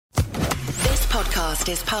podcast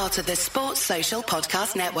is part of the Sports Social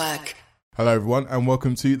Podcast Network. Hello everyone and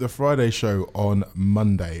welcome to the Friday show on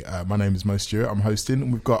Monday. My name is Mo Stewart, I'm hosting,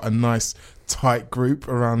 and we've got a nice tight group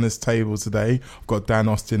around this table today. I've got Dan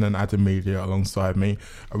Austin and Adam Media alongside me,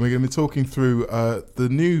 and we're going to be talking through the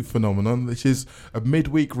new phenomenon, which is a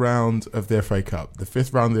midweek round of the FA Cup. The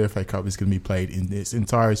fifth round of the FA Cup is going to be played in its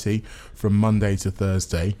entirety from Monday to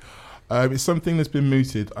Thursday. It's something that's been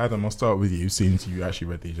mooted. Adam, I'll start with you, seeing as you actually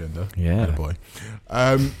read the agenda. Yeah. Boy.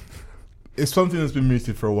 It's something that's been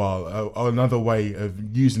mooted for a while. Another way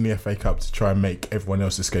of using the FA Cup to try and make everyone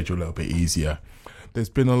else's schedule a little bit easier. There's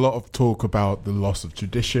been a lot of talk about the loss of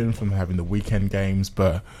tradition from having the weekend games,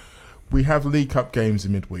 but we have League Cup games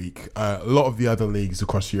in midweek. A lot of the other leagues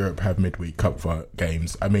across Europe have midweek cup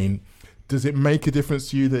games. I mean, does it make a difference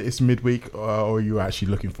to you that it's midweek, or are you actually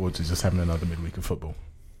looking forward to just having another midweek of football?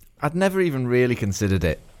 I'd never even really considered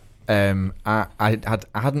it. I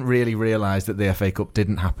hadn't really realised that the FA Cup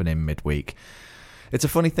didn't happen in midweek. It's a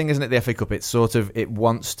funny thing, isn't it? The FA Cup, it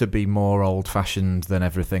wants to be more old-fashioned than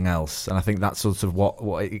everything else, and I think that's sort of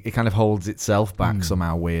what it kind of holds itself back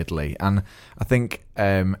somehow weirdly. And I think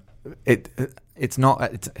it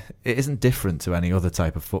isn't different to any other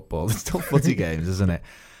type of football. It's still footy games, isn't it?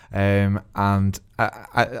 So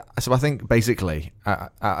I think basically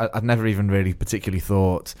I'd never even really particularly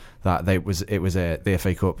thought that the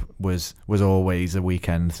FA Cup was always a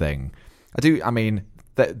weekend thing. I mean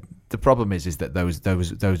the problem is that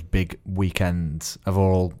those big weekends they've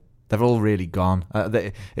all really gone.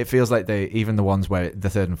 It feels like even the ones where the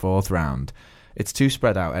third and fourth round, it's too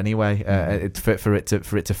spread out anyway. For it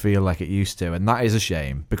to feel like it used to, and that is a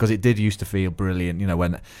shame because it did used to feel brilliant. You know,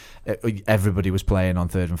 when everybody was playing on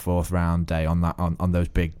third and fourth round day on those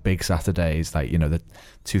big Saturdays. Like, you know, the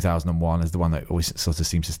 2001 is the one that always sort of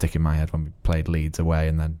seems to stick in my head when we played Leeds away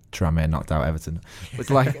and then Tranmere knocked out Everton.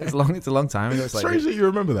 It's like it's a long time ago. It's like, strange that you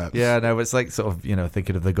remember that. Yeah, no, it's like sort of, you know,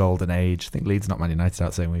 thinking of the golden age. I think Leeds knocked Man United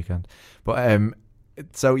out same weekend, but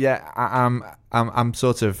so yeah, I'm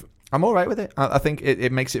sort of. I'm all right with it. I think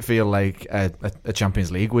it makes it feel like a Champions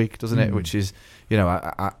League week, doesn't it? Which is, you know,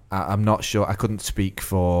 I'm not sure. I couldn't speak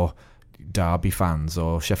for Derby fans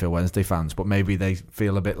or Sheffield Wednesday fans, but maybe they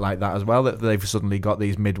feel a bit like that as well, that they've suddenly got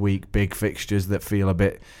these midweek big fixtures that feel a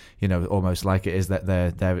bit, you know, almost like it is that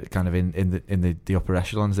they're kind of in the upper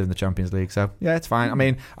echelons in the Champions League. So yeah, it's fine. I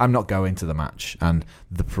mean, I'm not going to the match, and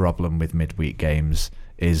the problem with midweek games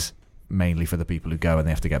is mainly for the people who go and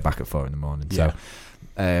they have to get back at 4 a.m. Yeah. So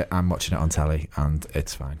I'm watching it on telly and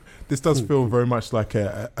it's fine. This does feel very much like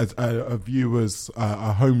a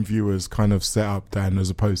home viewers kind of setup, Dan, as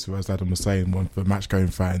opposed to, as Adam was saying, one for match-going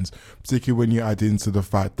fans, particularly when you add into the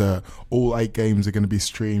fact that all 8 games are going to be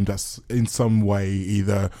streamed in some way,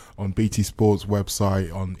 either on BT Sports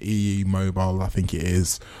website, on EE Mobile, I think it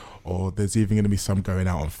is, or there's even going to be some going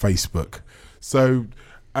out on Facebook. So,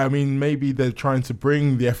 I mean, maybe they're trying to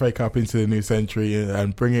bring the FA Cup into the new century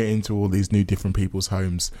and bring it into all these new different people's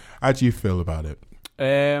homes. How do you feel about it?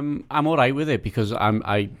 I'm all right with it because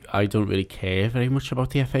I don't really care very much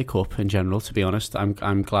about the FA Cup in general, to be honest.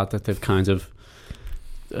 I'm glad that they've kind of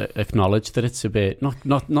acknowledged that it's a bit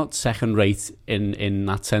not second rate in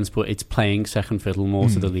that sense, but it's playing second fiddle more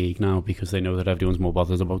to the league now because they know that everyone's more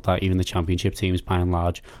bothered about that. Even the Championship teams, by and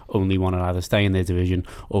large, only want to either stay in their division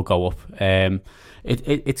or go up.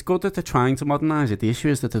 It's good that they're trying to modernise it. The issue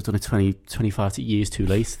is that they've done it 25 years too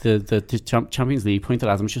late. The Champions League point that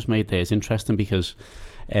Adam's just made there is interesting because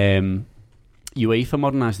UEFA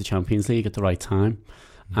modernised the Champions League at the right time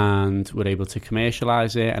and were able to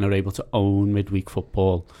commercialise it and are able to own midweek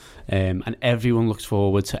football. And everyone looks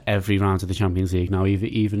forward to every round of the Champions League now,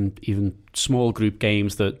 even small group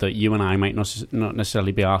games that you and I might not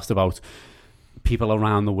necessarily be asked about. People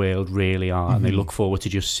around the world really are, and they look forward to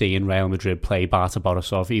just seeing Real Madrid play Barça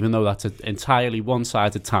Borisov, even though that's an entirely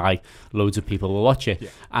one-sided tie. Loads of people will watch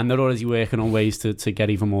it, and they're already working on ways to get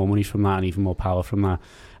even more money from that and even more power from that.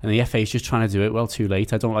 And the FA is just trying to do it well too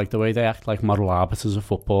late. I don't like the way they act like moral arbiters of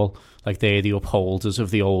football, like they're the upholders of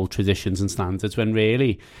the old traditions and standards, when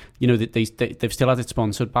really, you know, they've still had it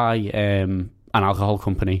sponsored by an alcohol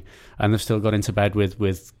company, and they've still got into bed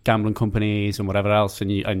with gambling companies and whatever else,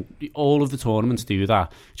 and all of the tournaments do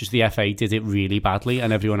that. Just the FA did it really badly,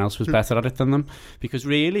 and everyone else was better at it than them. Because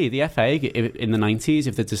really, the FA in the 90s,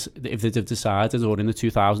 if they'd have decided, or in the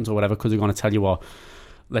 2000s or whatever, could have gone to tell you what,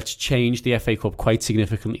 let's change the FA Cup quite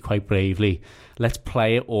significantly, quite bravely. Let's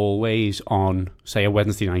play it always on, say, a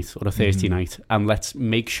Wednesday night or a Thursday night, and let's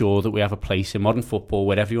make sure that we have a place in modern football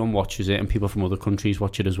where everyone watches it and people from other countries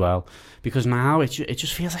watch it as well. Because now it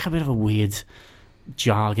just feels like a bit of a weird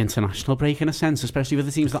jarg international break in a sense, especially with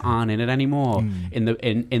the teams that aren't in it anymore. In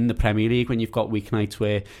the Premier League, when you've got weeknights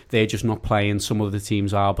where they're just not playing, some of the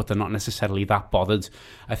teams are, but they're not necessarily that bothered.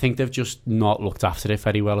 I think they've just not looked after it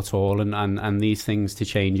very well at all, and these things to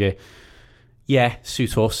change it. Yeah,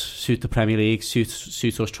 suit us, suit the Premier League, suit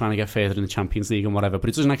us trying to get further in the Champions League and whatever, but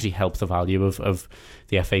it doesn't actually help the value of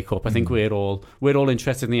the FA Cup. I think we're all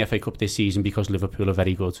interested in the FA Cup this season because Liverpool are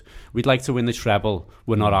very good. We'd like to win the treble.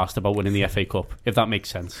 We're not asked about winning the FA Cup, if that makes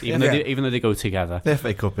sense, even though they go together. The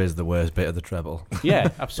FA Cup is the worst bit of the treble. Yeah,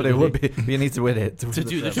 absolutely. But it would be, you need to win it to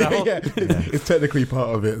do the treble. It's technically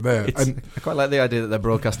part of it there. And I quite like the idea that they're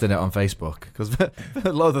broadcasting it on Facebook, because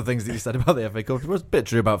a lot of the things that you said about the FA Cup was a bit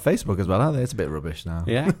true about Facebook as well, aren't they? It's a bit rubbish now.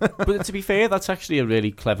 Yeah, but to be fair, that's actually a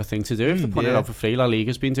really clever thing to do. If they put it out for free, La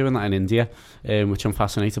Liga's been doing that in India, which I'm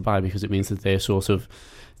fascinated by, because it means that they're sort of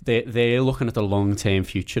they're looking at the long-term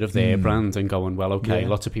future of their brand and going, well, okay,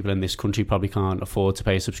 lots of people in this country probably can't afford to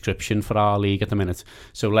pay a subscription for our league at the minute,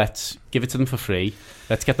 so let's give it to them for free.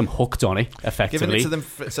 Let's get them hooked on it, effectively. Giving it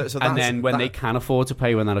to them and then when they can afford to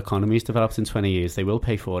pay, when that economy's developed in 20 years, they will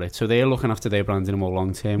pay for it. So they're looking after their brand in a more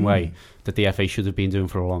long-term way that the FA should have been doing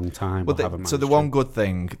for a long time. Well, so the one good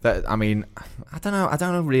thing that, I mean, I don't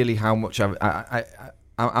know really how much I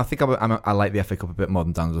think I like the FA Cup a bit more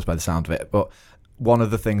than Dan does by the sound of it, but one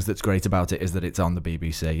of the things that's great about it is that it's on the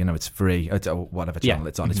BBC. You know, it's free, whatever channel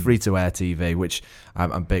it's on. It's free to air TV, which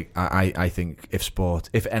I'm big. I think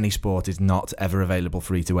if any sport is not ever available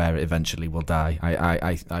free to air, it eventually will die.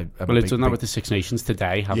 Well, it's done that with the Six Nations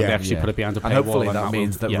today. Haven't they actually put it behind a paywall? And hopefully that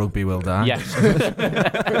means that rugby will die. Yes.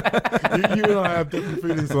 you and I have different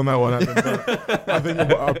feelings on that one, Adam, but I think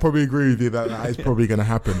I'll probably agree with you that is probably going to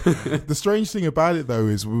happen. The strange thing about it, though,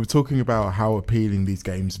 is we were talking about how appealing these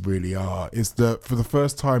games really are, is that for the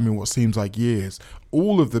first time in what seems like years,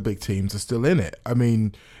 all of the big teams are still in it. I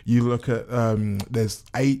mean, you look at there's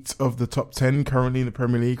 8 of the top 10 currently in the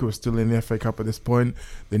Premier League who are still in the FA Cup at this point.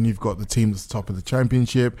 Then you've got the team that's top of the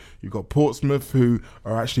Championship. You've got Portsmouth, who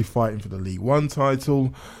are actually fighting for the League One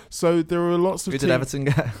title. So there are lots of teams. Who did Everton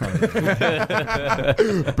get?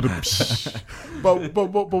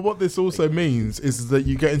 but what this also means is that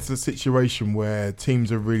you get into the situation where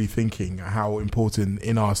teams are really thinking how important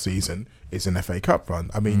in our season is an FA Cup run.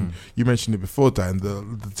 I mean, you mentioned it before, Dan,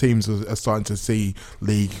 the teams are starting to see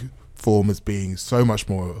league form as being so much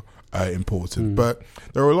more important. But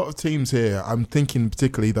there are a lot of teams here, I'm thinking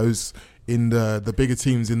particularly those in the bigger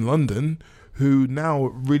teams in London, who now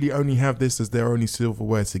really only have this as their only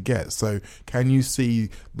silverware to get. So can you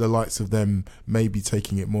see the likes of them maybe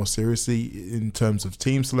taking it more seriously in terms of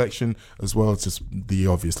team selection as well as just the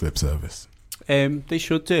obvious lip service? They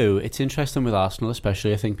should do. It's interesting with Arsenal,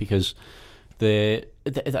 especially, I think, because they've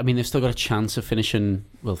still got a chance of finishing,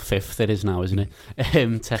 well, 5th it is now, isn't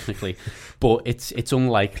it? Technically. But it's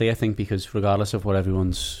unlikely, I think, because regardless of what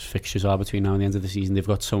everyone's fixtures are between now and the end of the season, they've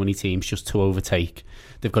got so many teams just to overtake.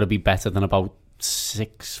 They've got to be better than about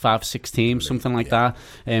 5-6 teams, something like that,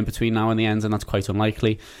 between now and the end, and that's quite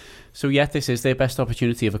unlikely. So yeah, this is their best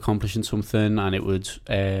opportunity of accomplishing something, and it would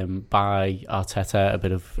buy Arteta a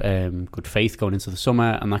bit of good faith going into the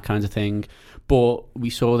summer and that kind of thing. But we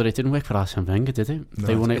saw that it didn't work for Arsene Wenger, did it? No,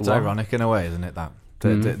 they won it's ironic in a way, isn't it? That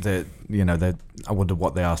I wonder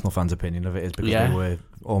what the Arsenal fans' opinion of it is, because they were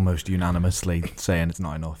almost unanimously saying it's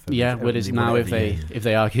not enough. Whereas now, if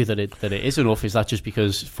they argue that it is enough, is that just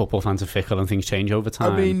because football fans are fickle and things change over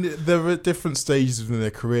time? I mean, they're at different stages in their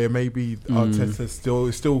career. Maybe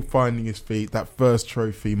Arteta's still finding his feet. That first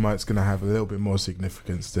trophy might's going to have a little bit more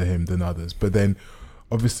significance to him than others. But then,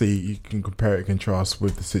 obviously, you can compare it and contrast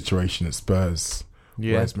with the situation at Spurs.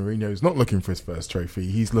 Whereas Mourinho is not looking for his first trophy.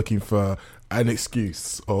 He's looking for an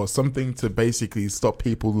excuse or something to basically stop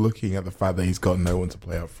people looking at the fact that he's got no one to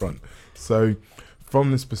play up front. So from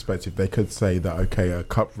this perspective, they could say that, okay, a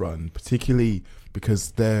cup run, particularly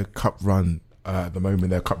because their cup run at the moment,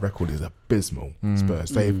 their cup record is abysmal.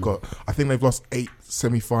 Spurs, I think they've lost 8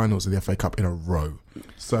 semi-finals of the FA Cup in a row.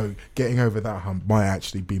 So getting over that hump might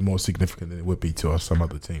actually be more significant than it would be to some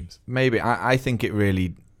other teams. Maybe. I think it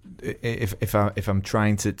really... If I'm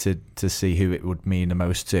trying to see who it would mean the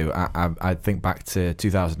most to, I think back to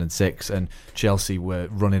 2006, and Chelsea were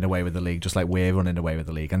running away with the league, just like we're running away with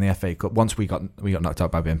the league. And the FA Cup, once we got knocked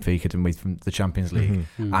out by Benfica, didn't we, from the Champions League,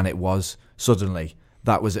 and it was suddenly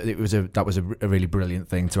that was a really brilliant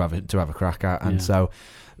thing to have a crack at, and so.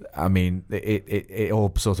 I mean, it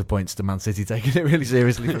all sort of points to Man City taking it really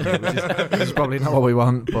seriously for me, which is probably not what we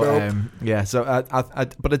want. But so I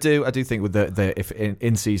do think with the if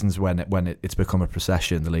in seasons when it's become a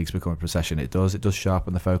procession, the league's become a procession, it does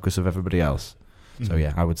sharpen the focus of everybody else. So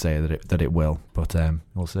yeah, I would say that it will, but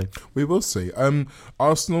we'll see. We will see.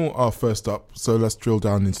 Arsenal are first up, so let's drill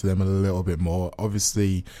down into them a little bit more.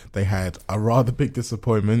 Obviously, they had a rather big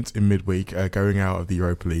disappointment in midweek, going out of the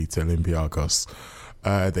Europa League to Olympiacos.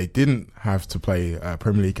 They didn't have to play a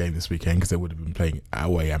Premier League game this weekend because they would have been playing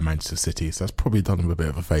away at Manchester City, so that's probably done them a bit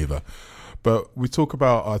of a favour. But we talk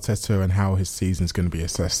about Arteta and how his season is going to be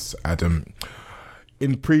assessed, Adam.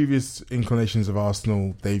 In previous inclinations of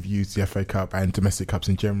Arsenal, they've used the FA Cup and domestic cups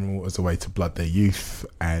in general as a way to blood their youth,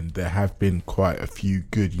 and there have been quite a few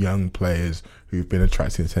good young players who've been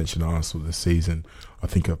attracting attention to Arsenal this season. I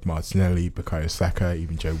think of Martinelli, Bukayo Saka,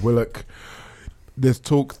 even Joe Willock. There's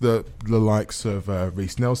talk that the likes of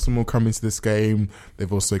Reece Nelson will come into this game.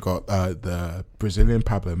 They've also got the Brazilian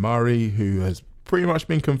Pablo Mari, who has pretty much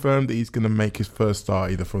been confirmed that he's going to make his first start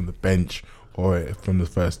either from the bench or from the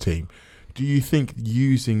first team. Do you think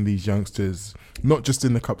using these youngsters, not just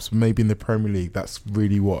in the Cups, but maybe in the Premier League, that's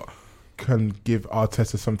really what can give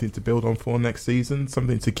Arteta something to build on for next season?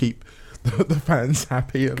 Something to keep the fans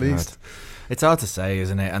happy at least? It's hard to say,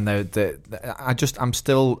 isn't it? And I'm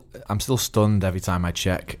still stunned every time I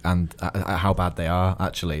check and how bad they are.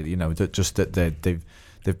 Actually, you know, just that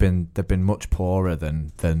they've been much poorer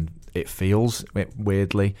than it feels,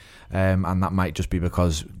 weirdly, and that might just be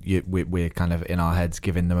because we're kind of in our heads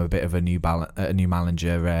giving them a bit of a new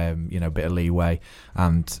manager, a bit of leeway,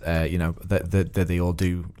 and that they all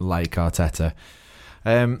do like Arteta.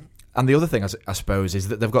 And the other thing, I suppose, is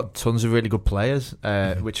that they've got tons of really good players,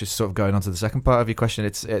 which is sort of going on to the second part of your question.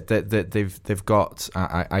 It's they've got,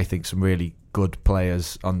 I think, some really good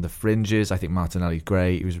players on the fringes. I think Martinelli's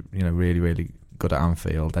great. He was, really, really good at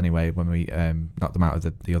Anfield. Anyway, when we knocked them out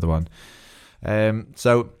of the other one.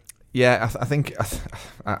 So yeah, I think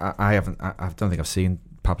I don't think I've seen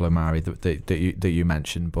Pablo Mari that you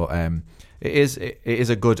mentioned, but it is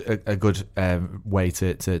a good way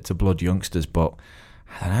to blood youngsters, but.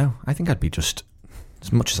 I don't know. I think I'd be just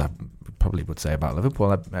as much as I probably would say about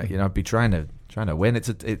Liverpool. I'd be trying to win.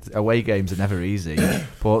 It's away games are never easy.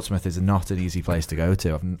 Portsmouth is not an easy place to go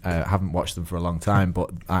to. I haven't watched them for a long time, but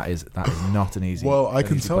that is not an easy. Well, I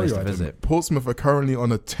can tell you, Adam, Portsmouth are currently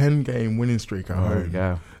on a 10-game winning streak at home. There we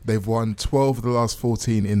go. They've won 12 of the last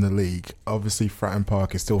 14 in the league. Obviously, Fratton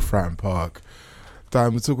Park is still Fratton Park.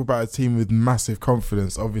 Dan, we talk about a team with massive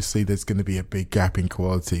confidence. Obviously, there's going to be a big gap in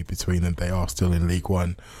quality between them. They are still in League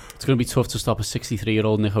One. It's going to be tough to stop a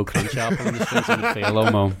 63-year-old Nico Crenshaw on the streets of the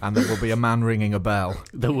field, Mo. And there will be a man ringing a bell.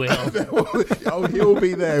 There will. Oh, he'll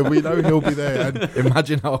be there. We know he'll be there. And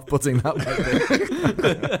imagine how off-putting that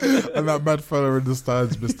might be. And that mad fella in the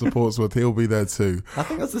stands, Mr. Portsmouth, he'll be there too. I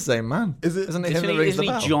think that's the same man. Is it? Isn't it him that rings the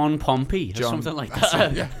bell? Isn't he John Pompey or something like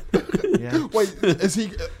that? Yeah. Yeah. Wait, is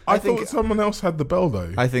he? I thought someone else had the bell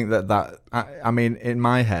though. I think I mean, in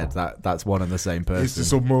my head, that's one and the same person. He's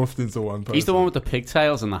just all morphed into one person. He's the one with the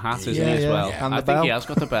pigtails and the hat, isn't he, as well? Yeah. And I think he has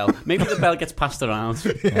got the bell. Maybe the bell gets passed around.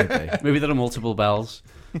 Maybe there are multiple bells.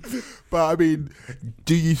 But I mean,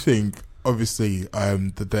 do you think, obviously,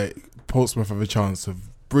 that Portsmouth have a chance of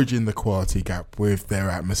bridging the quality gap with their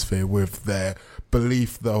atmosphere, with their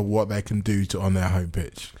belief that what they can do on their home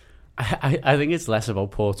pitch? I think it's less about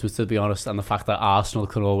Portsmouth, to be honest, and the fact that Arsenal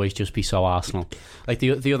can always just be so Arsenal. Like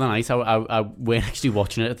the other night, I weren't actually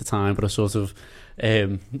watching it at the time, but I sort of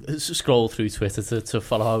scrolled through Twitter to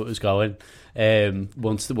follow how it was going.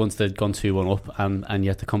 Once they'd gone 2-1 up, and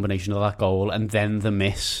yet the combination of that goal and then the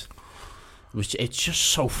miss, which it's just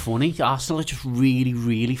so funny. Arsenal are just really,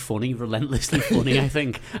 really funny, relentlessly funny, I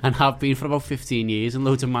think, and have been for about 15 years in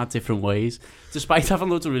loads of mad different ways, despite having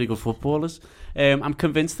loads of really good footballers. I'm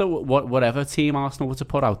convinced that whatever team Arsenal were to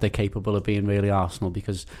put out, they're capable of being really Arsenal,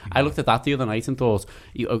 because I looked at that the other night and thought,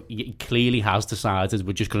 he clearly has decided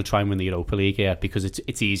we're just going to try and win the Europa League here, because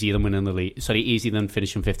it's easier than winning the league. Sorry, easier than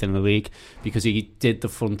finishing fifth in the league, because he did the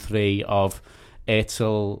front three of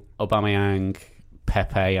Özil, Aubameyang,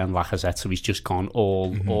 Pepe and Lacazette, so he's just gone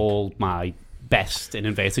all my best, in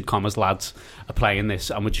inverted commas, lads are playing this,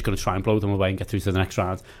 and we're just going to try and blow them away and get through to the next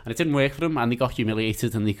round. And it didn't work for them, and they got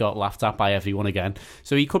humiliated and they got laughed at by everyone again.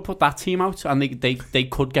 So he could put that team out and they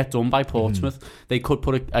could get done by Portsmouth. They could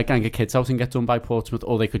put a gang of kids out and get done by Portsmouth,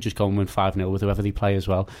 or they could just go and win 5-0 with whoever they play as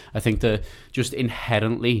well. I think they're just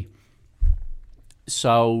inherently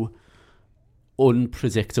so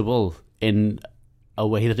unpredictable in a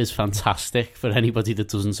way that is fantastic for anybody that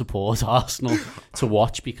doesn't support Arsenal to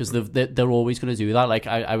watch, because they're always going to do that. Like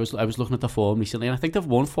I was looking at the form recently, and I think they've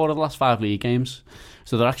won 4 of the last 5 league games,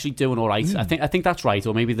 so they're actually doing all right. I think that's right,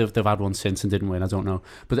 or maybe they've had one since and didn't win. I don't know,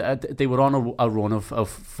 but they were on a run of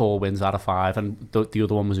 4 wins out of 5, and the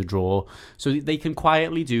other one was a draw. So they can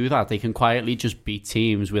quietly do that. They can quietly just beat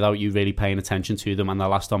teams without you really paying attention to them, and they're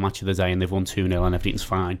last on match of the day and they've won 2-0 and everything's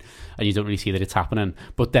fine, and you don't really see that it's happening.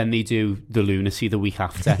 But then they do the lunacy the week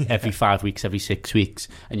after, every 5 weeks, every 6 weeks,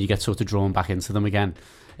 and you get sort of drawn back into them again.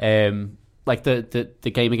 Like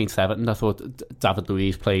the game against Everton, I thought David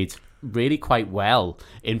Luiz played really quite well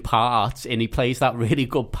in parts, and he plays that really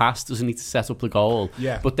good pass, doesn't he, to set up the goal.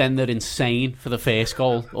 Yeah. But then they're insane for the first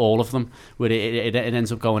goal, all of them, where it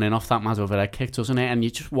ends up going in off that mad overhead kick, doesn't it? And you're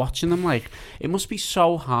just watching them like, it must be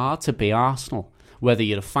so hard to be Arsenal, whether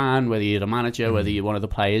you're a fan, whether you're a manager, whether you're one of the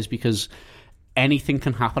players, because anything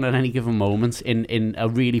can happen at any given moment in a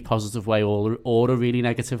really positive way or a really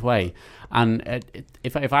negative way. And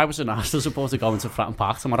if I was an Arsenal supporter going to Fratton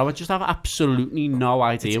Park tomorrow, I would just have absolutely no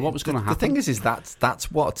idea what was going to happen. The thing is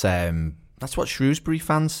that's what Shrewsbury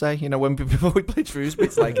fans say. You know, when before we played Shrewsbury,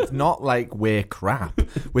 it's like, it's not like we're crap.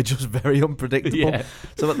 We're just very unpredictable. Yeah.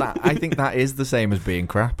 So I think that is the same as being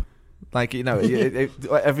crap. Like, you know,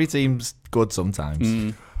 every team's good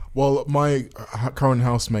sometimes. Well, my current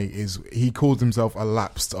housemate he called himself a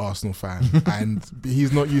lapsed Arsenal fan, and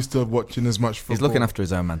he's not used to watching as much football. He's looking after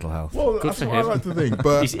his own mental health. Well, good that's what I like to think.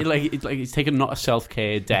 But he's taken not a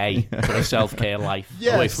self-care day, but a self-care life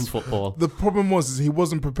away from football. The problem was he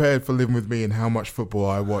wasn't prepared for living with me and how much football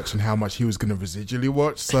I watch and how much he was going to residually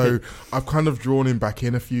watch. So I've kind of drawn him back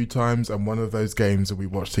in a few times, and one of those games that we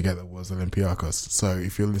watched together was Olympiacos. So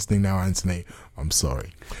if you're listening now, Anthony, I'm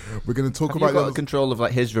sorry. We're going to talk about... You've got control of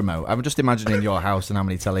like his remote. I'm just imagining your house and how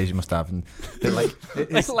many tellies you must have, and like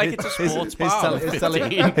it's a sports bar.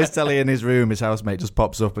 His telly in his room, his housemate just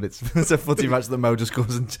pops up, and it's a footy match that Mo just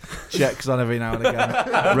goes and checks on every now and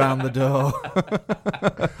again round the door.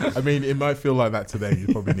 I mean, it might feel like that today. You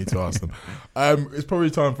probably need to ask them. It's probably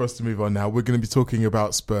time for us to move on now. We're going to be talking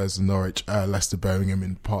about Spurs and Norwich, Leicester, Birmingham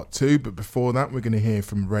in part 2, but before that, we're going to hear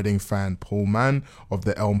from Reading fan Paul Mann of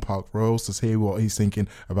the Elm Park Royals to hear what he's thinking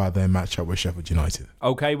about their matchup with Sheffield United.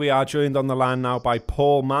 Okay, we are joined on the line now by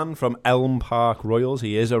Paul Mann from Elm Park Royals.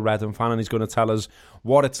 He is a Reading fan, and he's going to tell us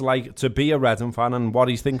what it's like to be a Reading fan and what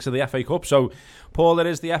he thinks of the FA Cup. So, Paul, it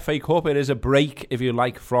is the FA Cup. It is a break, if you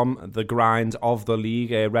like, from the grind of the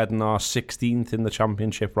league. Reading are 16th in the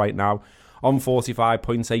Championship right now, on 45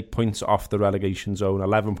 points, 8 points off the relegation zone,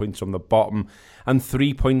 11 points from the bottom, and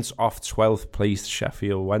 3 points off 12th place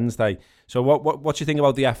Sheffield Wednesday. So what do you think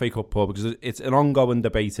about the FA Cup, Paul? Because it's an ongoing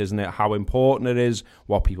debate, isn't it? How important it is,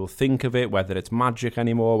 what people think of it, whether it's magic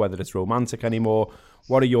anymore, whether it's romantic anymore.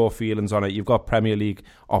 What are your feelings on it? You've got Premier League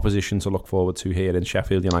opposition to look forward to here in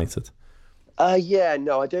Sheffield United. I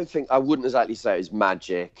wouldn't exactly say it was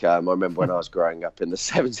magic. I remember when I was growing up in the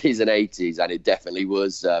 70s and 80s, and it definitely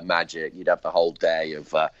was magic. You'd have the whole day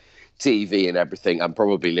of TV and everything, and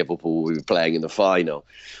probably Liverpool would be playing in the final.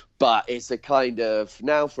 But it's a kind of,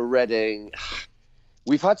 now for Reading,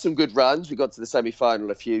 we've had some good runs. We got to the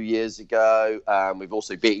semi-final a few years ago. We've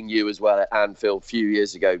also beaten you as well at Anfield a few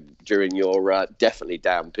years ago during your definitely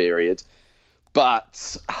down period.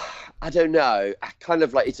 But I don't know, kind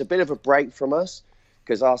of like it's a bit of a break from us,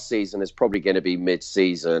 because our season is probably going to be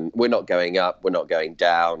mid-season. We're not going up, we're not going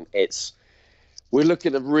down. We're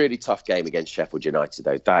looking at a really tough game against Sheffield United,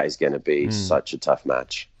 though. That is going to be such a tough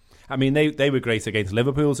match. I mean, they were great against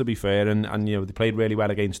Liverpool, to be fair, and you know, they played really well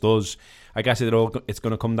against us. I guess it's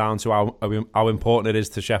going to come down to how important it is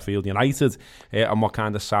to Sheffield United and what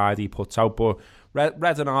kind of side he puts out. But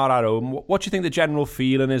Reading are at home. What do you think the general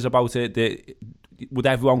feeling is about it? Would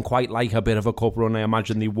everyone quite like a bit of a cup run? I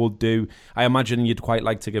imagine they would do. I imagine you'd quite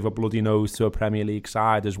like to give a bloody nose to a Premier League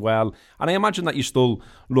side as well. And I imagine that you still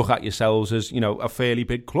look at yourselves as, you know, a fairly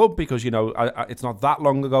big club, because, you know, it's not that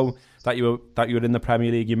long ago that you were in the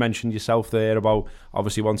Premier League. You mentioned yourself there about,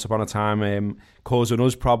 obviously, once upon a time causing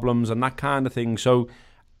us problems and that kind of thing. So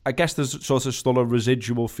I guess there's sort of still a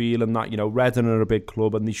residual feeling that, you know, Reading are a big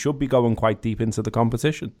club and they should be going quite deep into the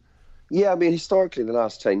competition. Yeah, I mean, historically, in the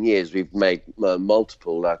last 10 years, we've made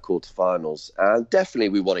multiple quarterfinals, and definitely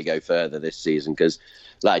we want to go further this season because,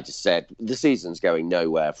 like I just said, the season's going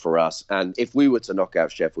nowhere for us. And if we were to knock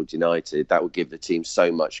out Sheffield United, that would give the team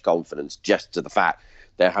so much confidence just to the fact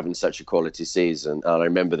they're having such a quality season. And I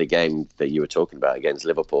remember the game that you were talking about against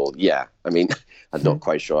Liverpool. Yeah, I mean, I'm not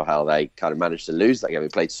quite sure how they kind of managed to lose that game. We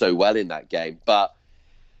played so well in that game, but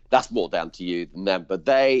that's more down to you than them. But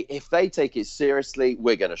if they take it seriously,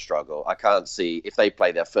 we're going to struggle. I can't see, if they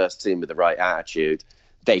play their first team with the right attitude,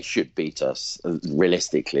 they should beat us.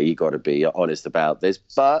 Realistically, you've got to be honest about this.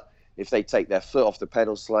 But if they take their foot off the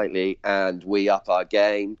pedal slightly and we up our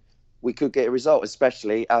game, we could get a result,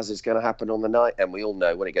 especially as is going to happen on the night. And we all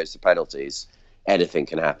know when it goes to penalties, anything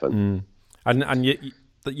can happen. And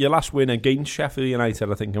your last win against Sheffield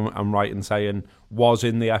United, I think I'm right in saying, was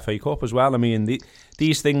in the FA Cup as well. I mean,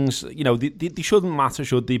 these things, they shouldn't matter,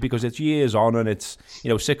 should they? Because it's years on, and it's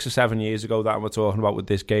 6 or 7 years ago that we're talking about with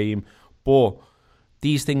this game. But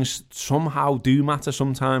these things somehow do matter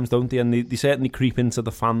sometimes, don't they? And they certainly creep into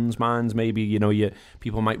the fans' minds. Maybe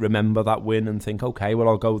people might remember that win and think, okay, well,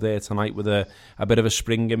 I'll go there tonight with a bit of a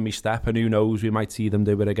spring in my step, and who knows, we might see them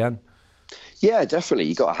do it again. Yeah, definitely.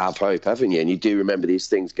 You've got to have hope, haven't you? And you do remember these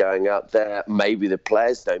things going up there. Maybe the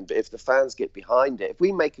players don't, but if the fans get behind it, if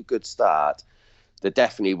we make a good start, there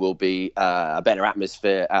definitely will be a better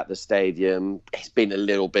atmosphere at the stadium. It's been a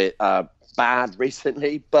little bit bad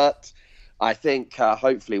recently, but I think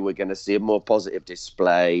hopefully we're going to see a more positive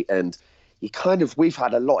display. And we've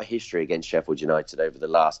had a lot of history against Sheffield United over the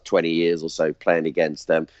last 20 years or so, playing against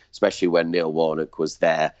them, especially when Neil Warnock was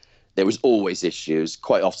there. There was always issues.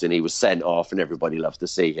 Quite often he was sent off, and everybody loves to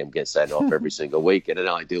see him get sent off every single week in an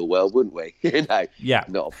ideal world, wouldn't we? Yeah.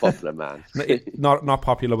 Not a popular man. not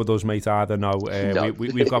popular with us, mate, either, no. No.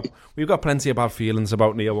 We've got plenty of bad feelings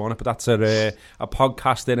about Neil Warnock, but that's a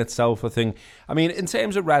podcast in itself, I think. I mean, in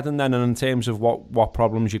terms of Reading then, and in terms of what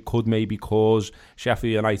problems you could maybe cause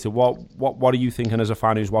Sheffield United, what are you thinking as a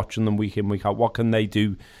fan who's watching them week in, week out? What can they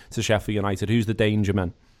do to Sheffield United? Who's the danger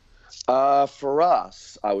man? For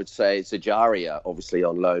us, I would say it's Ejaria, obviously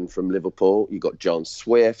on loan from Liverpool. You've got John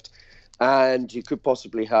Swift, and you could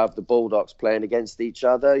possibly have the Bulldogs playing against each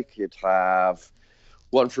other. You could have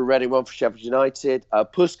one for Reading, one for Sheffield United.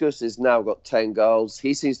 Puskas has now got 10 goals.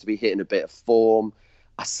 He seems to be hitting a bit of form.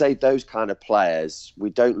 I say those kind of players, we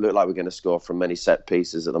don't look like we're going to score from many set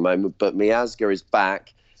pieces at the moment, but Miazga is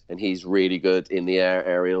back, and he's really good in the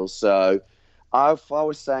aerials. So if I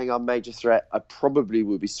was saying our major threat, I probably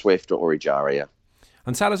would be Swift or Ejaria.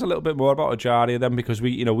 And tell us a little bit more about Ejaria then, because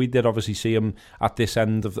we did obviously see him at this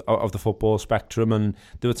end of the football spectrum, and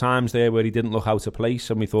there were times there where he didn't look out of place,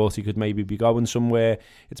 and we thought he could maybe be going somewhere.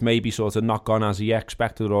 It's maybe sort of not gone as he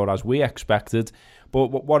expected or as we expected. But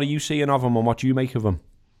what are you seeing of him, and what do you make of him?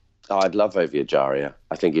 I'd love Ovie Ejaria.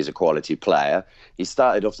 I think he's a quality player. He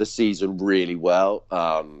started off the season really well.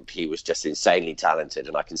 He was just insanely talented,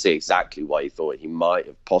 and I can see exactly why he thought he might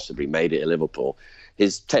have possibly made it at Liverpool.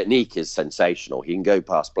 His technique is sensational. He can go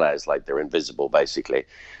past players like they're invisible, basically.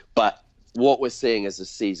 But what we're seeing as the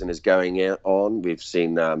season is going on, we've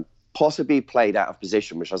seen possibly played out of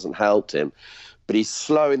position, which hasn't helped him. But he's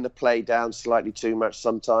slowing the play down slightly too much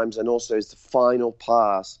sometimes, and also his final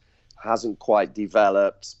pass hasn't quite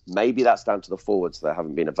developed. Maybe that's down to the forwards that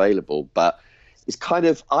haven't been available, but it's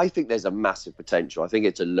I think there's a massive potential. I think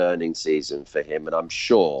it's a learning season for him, and I'm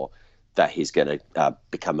sure that he's going to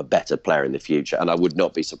become a better player in the future, and I would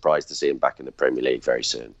not be surprised to see him back in the Premier League very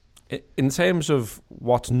soon. In terms of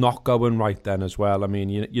what's not going right then as well, I mean,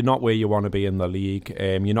 you're not where you want to be in the league.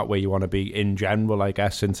 You're not where you want to be in general, I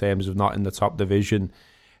guess, in terms of not in the top division.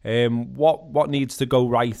 What needs to go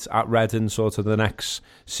right at Reading sort of the next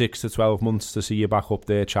 6 to 12 months to see you back up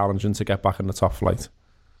there challenging to get back in the top flight?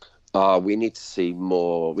 We need to see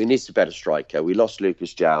more. We need to see a better striker. We lost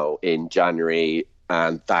Lucas João in January,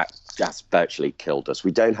 and that's virtually killed us.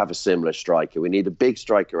 We don't have a similar striker. We need a big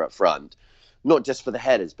striker up front, not just for the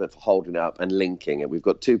headers, but for holding up and linking. And we've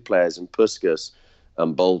got two players in Puskas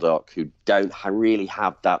and Baldock who don't really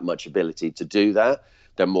have that much ability to do that.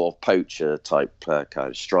 They're more poacher type kind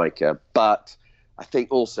of striker. But I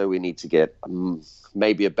think also we need to get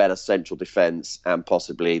maybe a better central defence, and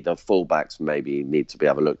possibly the fullbacks maybe need to be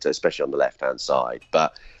able looked at, especially on the left-hand side.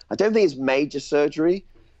 But I don't think it's major surgery,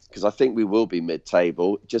 because I think we will be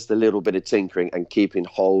mid-table. Just a little bit of tinkering and keeping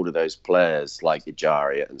hold of those players like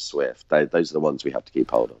Ejaria and Swift. Those are the ones we have to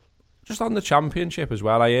keep hold of. Just on the Championship as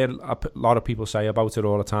well, I hear a lot of people say about it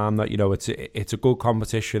all the time that it's a good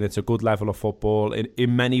competition, it's a good level of football.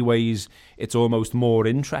 In many ways, it's almost more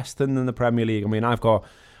interesting than the Premier League. I mean, I've got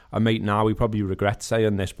a mate now, he probably regrets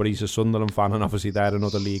saying this, but he's a Sunderland fan, and obviously they're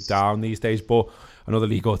another league down these days, but another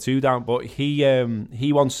league or two down. But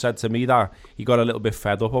he once said to me that he got a little bit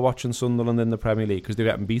fed up of watching Sunderland in the Premier League because they're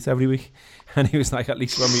getting beat every week, and he was like, at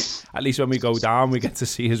least when we go down, we get to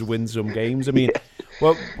see us win some games. I mean,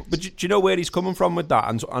 well, but do you know where he's coming from with that?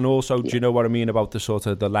 And also, do you know what I mean about the sort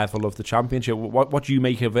of the level of the Championship? What do you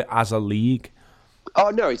make of it as a league? Oh,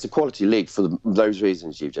 no, it's a quality league for those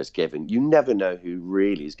reasons you've just given. You never know who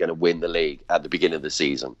really is going to win the league at the beginning of the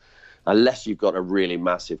season. Unless you've got a really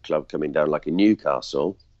massive club coming down like a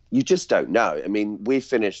Newcastle, You just don't know. I mean, we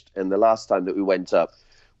finished, and the last time that we went up,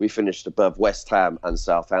 we finished above West Ham and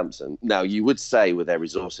Southampton. Now, you would say with their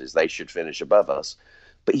resources, they should finish above us,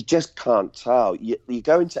 but you just can't tell. You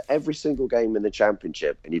go into every single game in the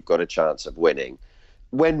Championship and you've got a chance of winning.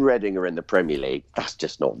 When Reading are in the Premier League, that's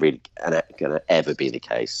just not really going to ever be the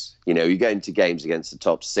case. You know, you go into games against the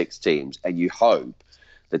top 6 teams and you hope,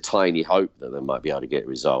 the tiny hope, that they might be able to get a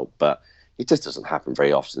result, but it just doesn't happen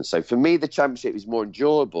very often. So for me, the Championship is more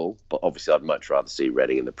enjoyable, but obviously I'd much rather see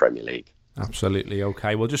Reading in the Premier League. Absolutely.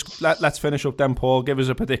 Okay, well, just let's finish up then, Paul. Give us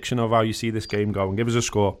a prediction of how you see this game going. Give us a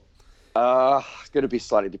score. It's going to be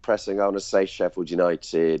slightly depressing. I want to say Sheffield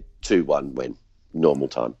United 2-1 win, normal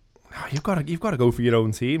time. Oh, you've got to go for your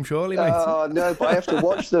own team, surely, mate. Oh, no, but I have to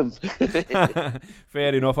watch them.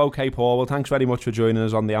 Fair enough. Okay, Paul. Well, thanks very much for joining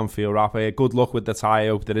us on the Anfield Wrap. Good luck with the tie. I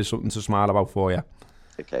hope there is something to smile about for you.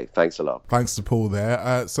 Okay, thanks a lot. Thanks to Paul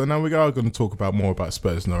there. So now we are going to talk about more about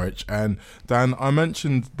Spurs Norwich. And Dan, I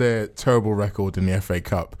mentioned their terrible record in the FA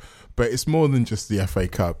Cup, but it's more than just the FA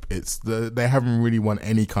Cup. They haven't really won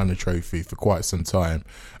any kind of trophy for quite some time.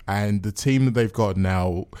 And the team that they've got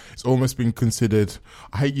now, it's almost been considered,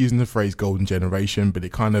 I hate using the phrase golden generation, but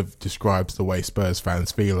it kind of describes the way Spurs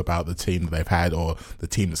fans feel about the team that they've had, or the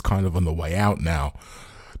team that's kind of on the way out now.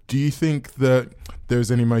 Do you think that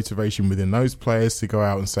there's any motivation within those players to go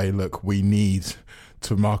out and say, look, we need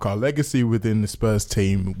to mark our legacy within the Spurs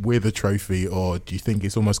team with a trophy, or do you think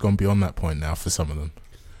it's almost gone beyond that point now for some of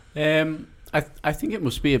them? I think it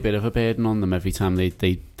must be a bit of a burden on them every time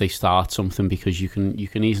they start something, because you can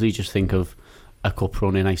easily just think of a cup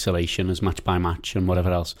run in isolation as match by match and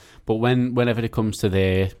whatever else. But whenever it comes to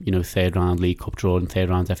their third round League Cup draw and third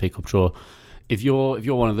round FA Cup draw, if you're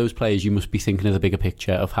one of those players, you must be thinking of the bigger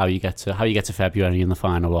picture of how you get to February in the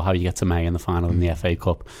final, or how you get to May in the final in the FA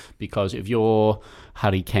Cup. Because if you're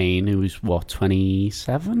Harry Kane, who's 26,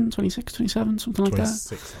 27, something like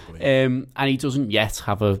 26, that, and he doesn't yet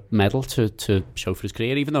have a medal to show for his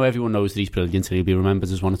career, even though everyone knows that he's brilliant and he'll be remembered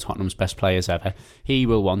as one of Tottenham's best players ever, he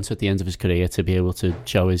will want at the end of his career to be able to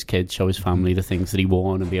show his kids, show his family the things that he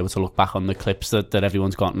won, and be able to look back on the clips that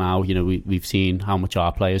everyone's got now. You know, we've seen how much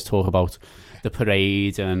our players talk about the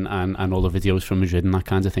parade and all the videos from Madrid and that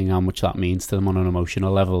kind of thing, how much that means to them on an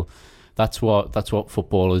emotional level. That's what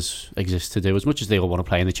footballers exist to do. As much as they all want to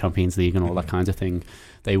play in the Champions League and all that kind of thing,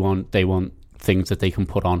 they want things that they can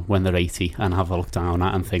put on when they're 80 and have a look down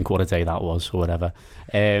at and think what a day that was, or whatever.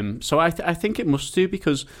 So I think it must do,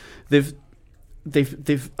 because they've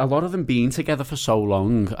a lot of them been together for so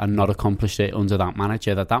long and not accomplished it under that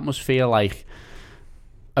manager, that must feel like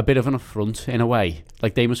a bit of an affront in a way.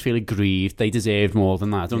 Like, they must feel aggrieved. They deserved more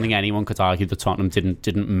than that. I don't think anyone could argue that Tottenham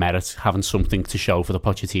didn't merit having something to show for the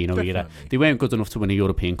Pochettino era. They weren't good enough to win a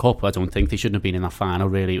European Cup. I don't think they shouldn't have been in that final,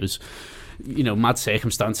 really. It was, mad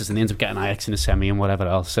circumstances, and they ended up getting Ajax in the semi and whatever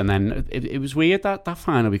else. And then it was weird, that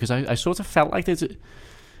final, because I sort of felt like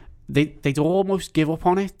they'd almost give up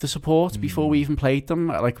on it, the support, before we even played them.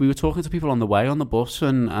 Like, we were talking to people on the way on the bus,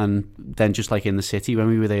 and then just like in the city when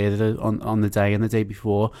we were there on the day and the day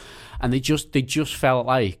before, and they just felt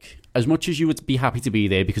like, as much as you would be happy to be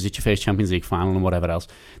there because it's your first Champions League final and whatever else,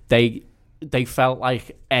 they felt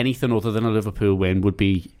like anything other than a Liverpool win would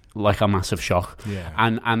be like a massive shock.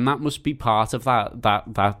 And that must be part of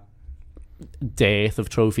that dearth of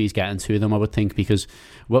trophies getting to them, I would think, because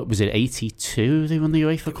what was it, 82 they won the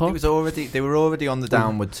UEFA Cup? They were already on the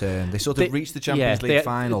downward turn. They sort of reached the Champions League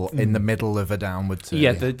final in the middle of a downward turn.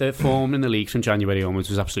 Yeah, the form in the league from January onwards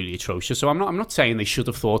was absolutely atrocious. So I'm not saying they should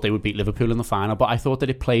have thought they would beat Liverpool in the final, but I thought that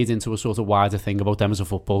it played into a sort of wider thing about them as a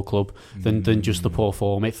football club than just the poor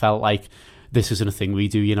form. It felt like, this isn't a thing we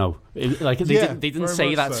do, They didn't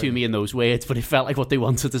say that to me in those words, but it felt like what they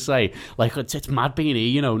wanted to say. Like, it's mad being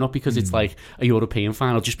here, not because it's like a European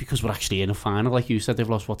final, just because we're actually in a final. Like you said, they've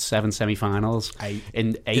lost 7 semi-finals, eight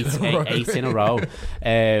in a row.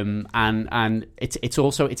 And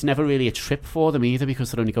it's never really a trip for them either,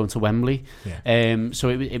 because they're only going to Wembley. So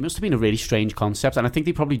it must have been a really strange concept, and I think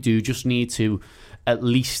they probably do just need to at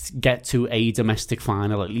least get to a domestic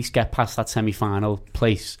final, at least get past that semi-final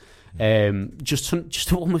place. Just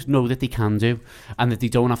to almost know that they can do, and that they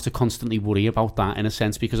don't have to constantly worry about that, in a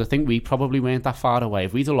sense, because I think we probably weren't that far away.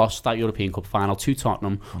 If we'd have lost that European Cup final to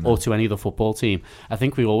Tottenham or to any other football team, I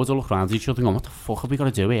think we all would have looked around at each other and gone, what the fuck have we got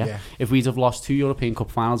to do here? If we'd have lost 2 European Cup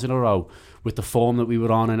finals in a row with the form that we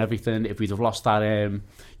were on and everything, if we'd have lost that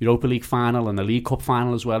Europa League final and the League Cup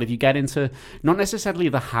final as well, if you get into not necessarily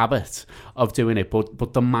the habit of doing it, but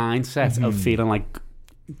the mindset of feeling like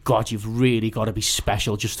God, you've really got to be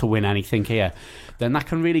special just to win anything here, then that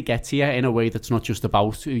can really get to you in a way that's not just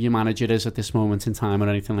about who your manager is at this moment in time or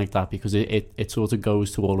anything like that, because it sort of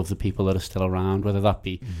goes to all of the people that are still around, whether that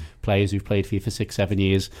be players who've played for you for 6-7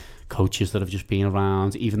 years, coaches that have just been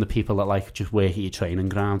around, even the people that like just work at your training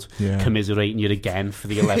ground, commiserating you again for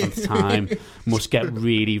the 11th time must get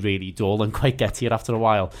really, really dull and quite get to you after a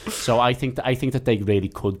while. So I think that they really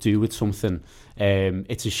could do with something.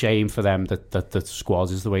 It's a shame for them that the squad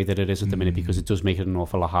is the way that it is at the minute, because it does make it an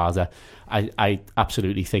awful lot harder. I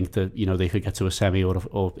absolutely think that, you know, they could get to a semi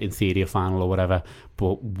or in theory a final or whatever,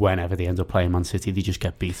 but whenever they end up playing Man City, they just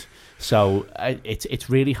get beat. So it's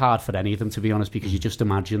really hard for any of them, to be honest, because you just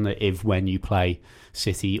imagine that when you play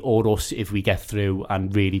City or us, if we get through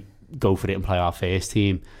and really go for it and play our first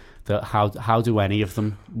team, that how do any of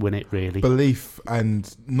them win it, really? Belief,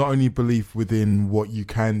 and not only belief within what you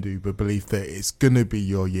can do, but belief that it's going to be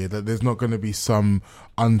your year, that there's not going to be some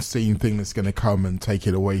unseen thing that's going to come and take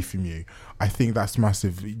it away from you. I think that's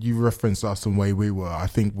massive. You referenced us and where we were. I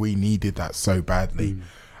think we needed that so badly.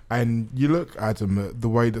 And you look, Adam, at the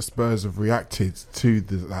way that Spurs have reacted to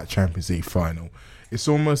that Champions League final. It's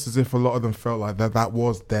almost as if a lot of them felt like that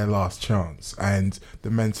was their last chance, and the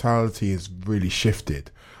mentality has really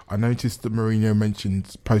shifted. I noticed that Mourinho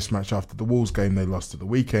mentioned post-match after the Wolves game they lost at the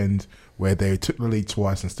weekend, where they took the lead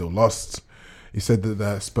twice and still lost. He said that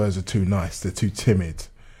the Spurs are too nice, they're too timid.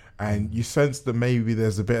 And you sense that maybe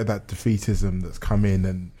there's a bit of that defeatism that's come in,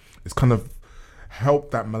 and it's kind of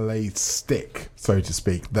helped that malaise stick, so to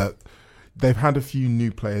speak, that they've had a few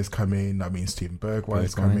new players come in. I mean, Steven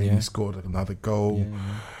Bergwijn's come in, he scored another goal.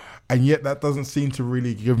 And yet that doesn't seem to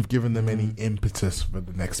really give given them any impetus for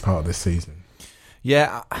the next part of the season.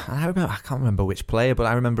 Yeah, I can't remember which player, but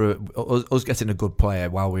I remember us getting a good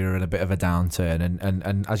player while we were in a bit of a downturn,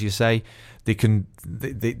 and as you say, they can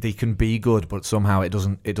be good, but somehow it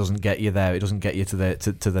doesn't get you there. It doesn't get you to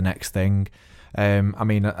the next thing. I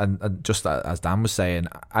mean, and just as Dan was saying,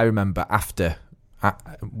 I remember after.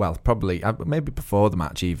 Probably maybe before the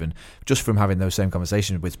match, even just from having those same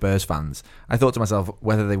conversations with Spurs fans, I thought to myself,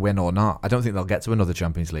 whether they win or not, I don't think they'll get to another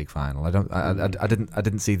Champions League final. I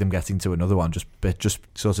didn't see them getting to another one, just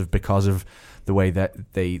sort of because of the way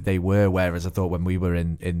that they were. Whereas I thought when we were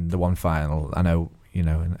in the one final, I know, you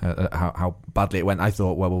know, how badly it went. I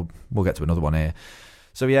thought, well, we'll get to another one here.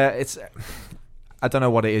 So yeah, I don't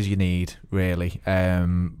know what it is you need, really.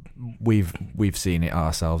 We've seen it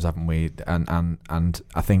ourselves, haven't we? And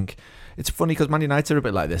I think it's funny because Man United are a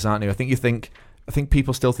bit like this, aren't they? I think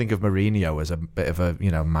people still think of Mourinho as a bit of a,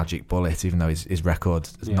 you know, magic bullet, even though his record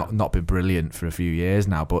has not been brilliant for a few years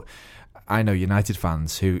now. But I know United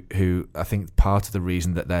fans who I think part of the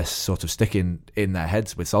reason that they're sort of sticking in their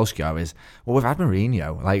heads with Solskjaer is, well, we've had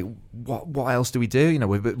Mourinho. Like, what else do we do? You know,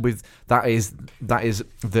 with that is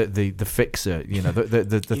the fixer. You know,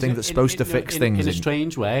 the thing that's supposed to fix things. In a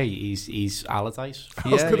strange way, he's Allardyce. I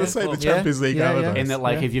was going to say the Champions League Allardyce. In that,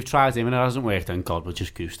 like, if you've tried him and it hasn't worked, then God, we're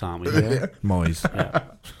just goosed, aren't we? Moyes.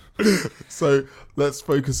 So let's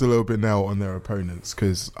focus a little bit now on their opponents,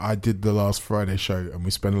 because I did the last Friday show and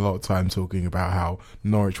we spent a lot of time talking about how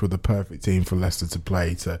Norwich were the perfect team for Leicester to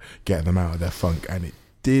play to get them out of their funk, and it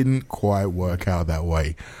didn't quite work out that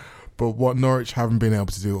way. But what Norwich haven't been able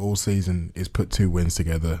to do all season is put 2 wins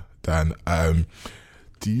together, Dan.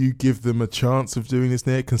 Do you give them a chance of doing this,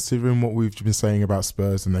 Nick, considering what we've been saying about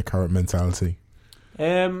Spurs and their current mentality?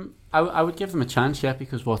 I would give them a chance, yeah,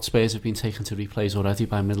 because what Spurs have been taken to replays already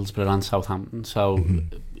by Middlesbrough and Southampton. So,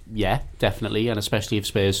 yeah, definitely, and especially if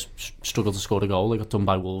Spurs struggle to score a goal. They got done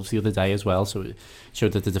by Wolves the other day as well, so it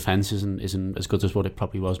showed that the defence isn't as good as what it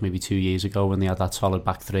probably was maybe 2 years ago when they had that solid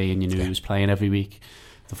back three and you knew he was playing every week.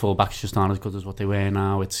 The full-backs just aren't as good as what they were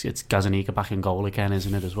now. It's Gazzaniga back in goal again,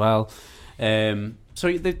 isn't it, as well? So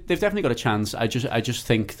they've definitely got a chance. I just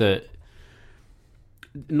think that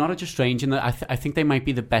Norwich are strange in that I think they might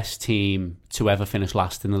be the best team to ever finish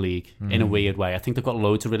last in the league in a weird way. I think they've got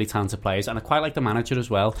loads of really talented players, and I quite like the manager as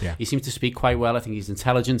well. Yeah. He seems to speak quite well. I think he's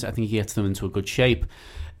intelligent. I think he gets them into a good shape.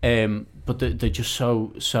 But they're just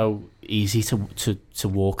so easy to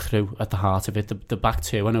walk through at the heart of it. The back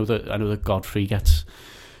two, I know that Godfrey gets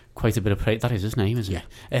quite a bit of praise. That is his name, isn't it?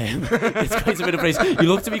 It's quite a bit of praise. You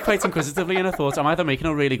look to me quite inquisitively, and I thought, I'm either making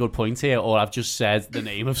a really good point here, or I've just said the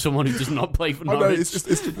name of someone who does not play for Norwich. No, it's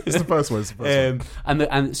the first one. It's the first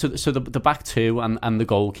one. So the back two and the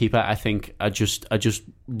goalkeeper, I think, are just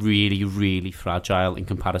really, really fragile in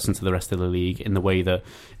comparison to the rest of the league. In the way that,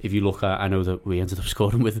 if you look at, I know that we ended up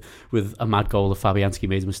scoring with a mad goal that Fabianski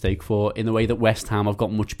made a mistake for. In the way that West Ham have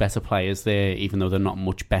got much better players there, even though they're not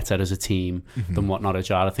much better as a team than what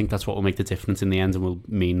Norwich are. I think think that's what will make the difference in the end and will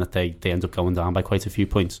mean that they end up going down by quite a few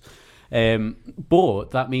points.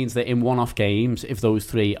 But that means that in one-off games, if those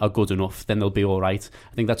three are good enough, then they'll be all right.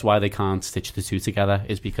 I think that's why they can't stitch the two together,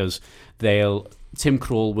 is because Tim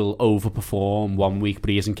Krul will overperform one week, but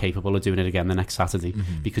he isn't capable of doing it again the next Saturday,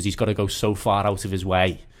 because he's got to go so far out of his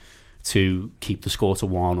way to keep the score to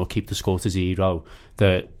 1 or keep the score to 0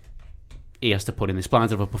 that he has to put in this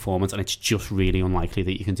blinder of a performance, and it's just really unlikely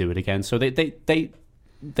that you can do it again. So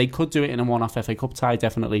they could do it in a one-off FA Cup tie,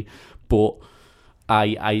 definitely, but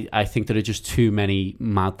I think there are just too many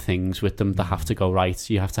mad things with them that have to go right.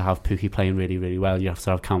 You have to have Pukki playing really, really well. You have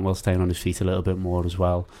to have Cantwell staying on his feet a little bit more as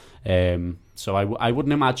well. So I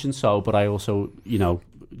wouldn't imagine so, but I also,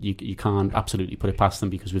 you can't absolutely put it past them,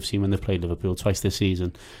 because we've seen when they've played Liverpool twice this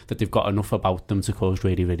season that they've got enough about them to cause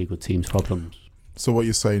really, really good teams problems. So what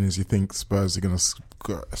you're saying is you think Spurs are going to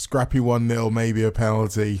scrappy 1-0, maybe a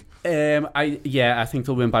penalty? I think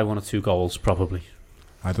they'll win by 1 or 2 goals, probably.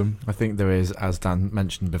 Adam? I think there is, as Dan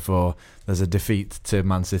mentioned before, there's a defeat to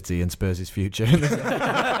Man City and Spurs' future. Just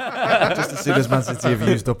as soon as Man City have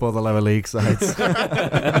used up all the lower league sides.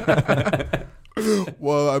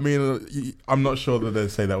 Well, I mean, I'm not sure that they'd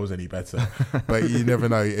say that was any better, but you never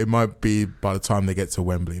know. It might be by the time they get to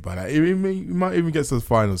Wembley. By that, it might even get to the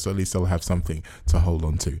final, so at least they'll have something to hold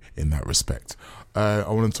on to in that respect. I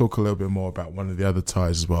want to talk a little bit more about one of the other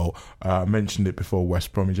ties as well. I mentioned it before,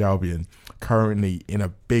 West Bromwich Albion, currently in a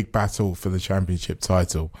big battle for the Championship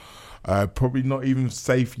title. Probably not even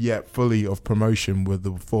safe yet fully of promotion with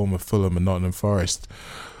the former Fulham and Nottingham Forest.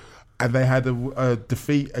 And they had a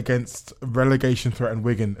defeat against relegation-threatened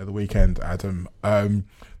Wigan at the weekend, Adam.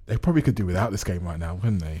 They probably could do without this game right now,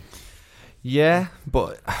 wouldn't they? Yeah,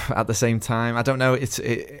 but at the same time, I don't know.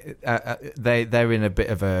 They're in a bit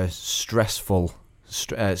of a stressful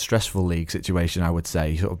league situation, I would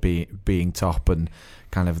say. Sort of being top and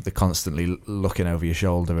kind of the constantly looking over your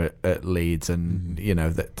shoulder at Leeds, and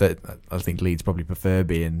that I think Leeds probably prefer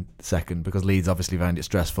being second, because Leeds obviously find it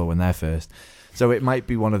stressful when they're first. So it might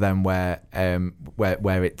be one of them where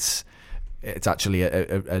it's actually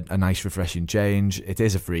a nice refreshing change. It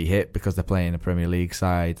is a free hit because they're playing a Premier League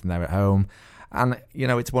side and they're at home, and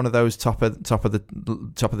it's one of those top of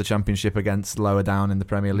the Championship against lower down in the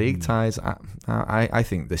Premier League ties. I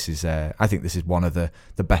think this is one of the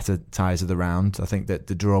better ties of the round. I think that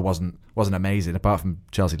the draw wasn't amazing, apart from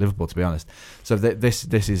Chelsea Liverpool, to be honest. So this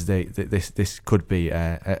could be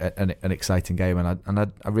an exciting game, and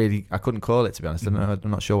I couldn't call it, to be honest. I'm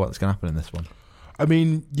not sure what's going to happen in this one. I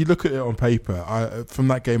mean, you look at it on paper. From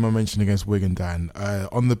that game I mentioned against Wigan, Dan,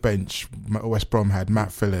 on the bench, West Brom had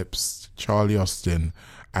Matt Phillips, Charlie Austin,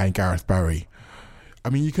 and Gareth Barry.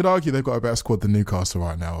 I mean, you could argue they've got a better squad than Newcastle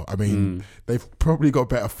right now. I mean, they've probably got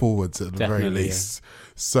better forwards at the very least. Yeah.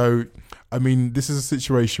 So, I mean, this is a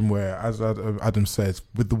situation where, as Adam says,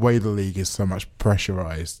 with the way the league is so much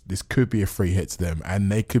pressurised, this could be a free hit to them,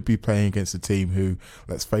 and they could be playing against a team who,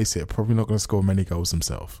 let's face it, are probably not going to score many goals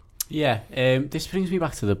themselves. Yeah, this brings me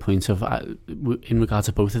back to the point of, in regard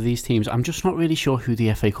to both of these teams, I'm just not really sure who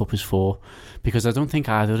the FA Cup is for, because I don't think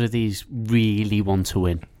either of these really want to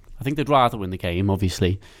win. I think they'd rather win the game,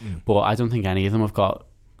 obviously, but I don't think any of them have got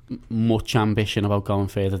much ambition about going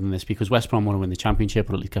further than this, because West Brom want to win the Championship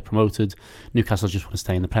or at least get promoted. Newcastle just want to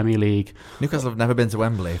stay in the Premier League. Newcastle have never been to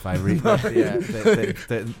Wembley, if I read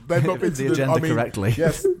they've not been the agenda correctly.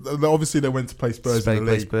 Yes, obviously they went to play Spurs in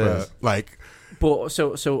the league, But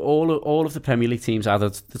so all of the Premier League teams, either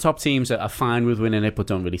the top teams are fine with winning it but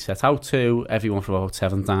don't really set out to. Everyone from about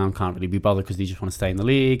 7th down can't really be bothered because they just want to stay in the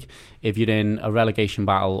league. If you're in a relegation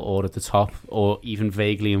battle or at the top, or even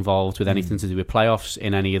vaguely involved with anything to do with playoffs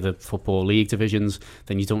in any of the Football League divisions,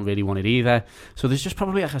 then you don't really want it either. So there's just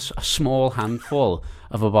probably like a small handful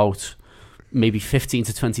of about maybe 15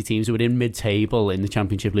 to 20 teams who are in mid-table in the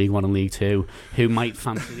Championship, League 1 and League 2 who might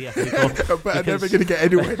fancy the FA Cup. But are never going to get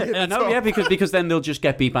anywhere near the top. Yeah, because then they'll just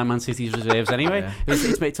get beat by Man City's reserves anyway. Yeah.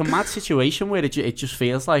 It's a mad situation where it just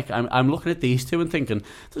feels like I'm looking at these two and thinking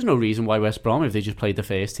there's no reason why West Brom, if they just played the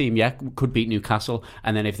first team, could beat Newcastle,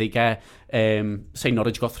 and then if they get say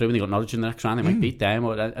Norwich got through and they got Norwich in the next round, they might beat them,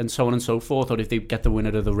 and so on and so forth. Or if they get the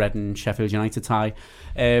winner of the Reading Sheffield United tie,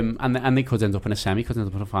 and they could end up in a semi, could end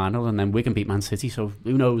up in a final, and then Wigan beat Man City. So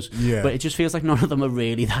who knows? Yeah. But it just feels like none of them are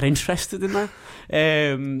really that interested in that.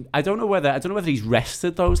 I don't know whether he's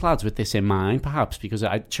rested those lads with this in mind, perhaps because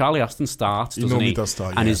Charlie Austin starts, doesn't he? Does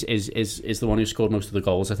start, and is the one who scored most of the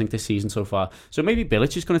goals, I think, this season so far. So maybe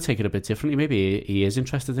Bilic is going to take it a bit differently. Maybe he is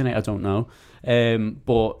interested in it. I don't know.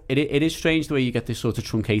 But it is strange the way you get this sort of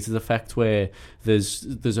truncated effect where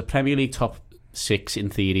there's a Premier League top 6 in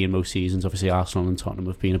theory in most seasons. Obviously Arsenal and Tottenham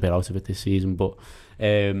have been a bit out of it this season, but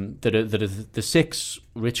There are the 6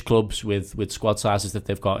 rich clubs with squad sizes that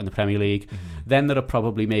they've got in the Premier League. Then there are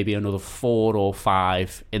probably maybe another 4 or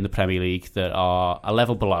 5 in the Premier League that are a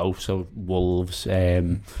level below, so Wolves,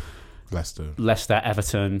 Leicester,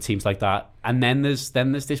 Everton, teams like that. And then there's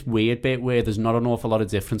this weird bit where there's not an awful lot of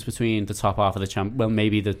difference between the top half of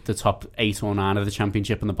maybe the top 8 or 9 of the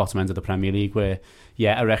Championship and the bottom end of the Premier League, where,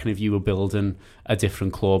 I reckon if you were building a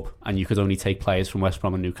different club and you could only take players from West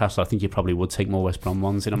Brom and Newcastle, I think you probably would take more West Brom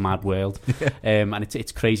ones in a mad world. And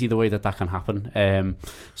it's crazy the way that can happen.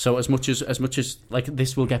 So as much as like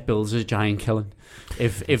this will get billed as a giant killing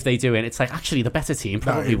if they do it, it's like actually the better team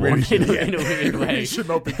probably won in a weird way. It should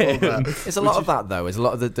not be called that. It's a lot of that though. It's a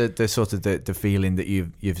lot of the sort of the feeling that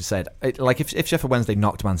you've said. Like if Sheffield Wednesday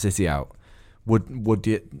knocked Man City out, would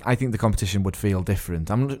you? I think the competition would feel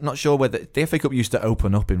different. I'm not sure whether the FA Cup used to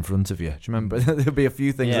open up in front of you. Do you remember? There'd be a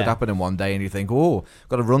few things that happen in one day, and you think, "Oh,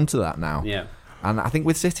 got to run to that now." Yeah. And I think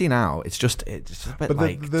with City now, it's just a bit but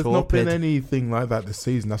like there's torpid. not been anything like that this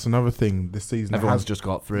season. That's another thing this season. Everyone's just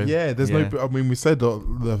got through. Yeah, there's no. I mean, we said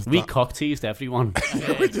we cock teased everyone.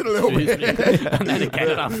 We did a little bit, and then again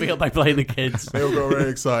at Anfield by playing the kids. They all got very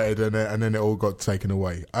excited, and then it all got taken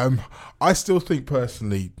away. I still think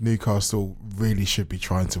personally, Newcastle really should be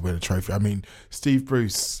trying to win a trophy. I mean, Steve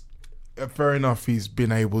Bruce, fair enough, he's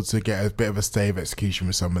been able to get a bit of a stay of execution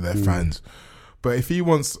with some of their fans. But if he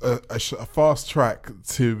wants a fast track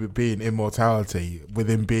to being immortality, with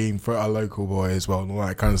him being for a local boy as well and all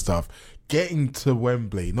that kind of stuff, getting to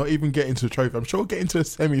Wembley, not even getting to a trophy, I'm sure getting to a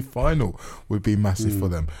semi-final would be massive for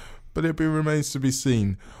them. But it remains to be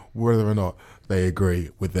seen whether or not they agree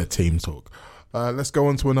with their team talk. Let's go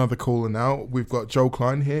on to another caller now. We've got Joel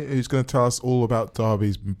Klein here, who's going to tell us all about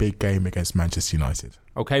Derby's big game against Manchester United.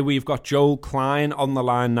 Okay, we've got Joel Klein on the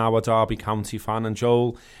line now, a Derby County fan. And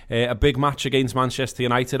Joel, a big match against Manchester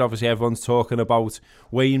United. Obviously, everyone's talking about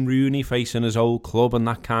Wayne Rooney facing his old club and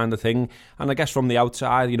that kind of thing. And I guess from the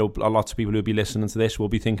outside, a lot of people who'll be listening to this will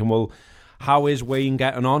be thinking, well, how is Wayne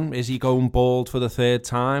getting on? Is he going bald for the 3rd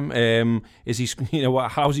time? Is he,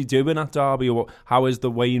 how's he doing at Derby? Or how is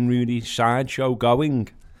the Wayne Rooney sideshow going?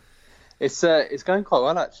 It's going quite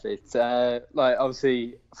well actually. It's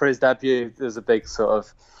obviously for his debut, there's a big sort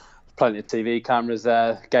of plenty of TV cameras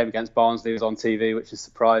there. Game against Barnsley was on TV, which is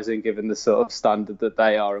surprising given the sort of standard that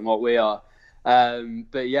they are and what we are.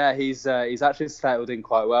 But yeah, he's actually settled in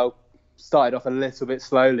quite well. Started off a little bit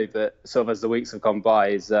slowly, but sort of as the weeks have gone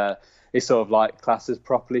by, he's sort of like class has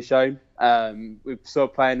properly shown. We're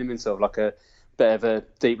sort of playing him in sort of like a bit of a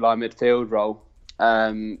deep line midfield role.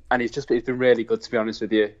 And he's been really good, to be honest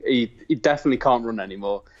with you. He definitely can't run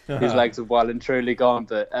anymore. His legs have well and truly gone.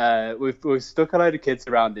 But we've stuck a load of kids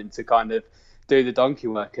around him to kind of do the donkey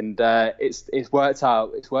work, and it's worked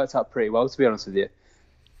out. It's worked out pretty well, to be honest with you.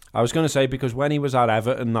 I was going to say, because when he was at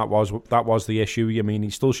Everton, that was the issue. I mean,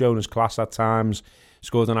 he's still shown his class at times.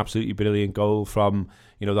 Scored an absolutely brilliant goal from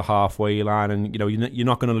the halfway line, and you're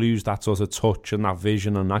not going to lose that sort of touch and that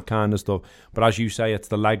vision and that kind of stuff. But as you say, it's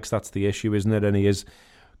the legs that's the issue, isn't it? And he is,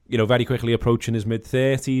 very quickly approaching his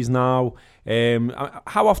mid-30s now.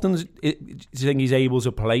 How often do you think he's able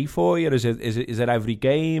to play for you? Is it every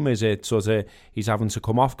game? Is it sort of he's having to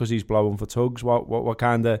come off because he's blowing for tugs? What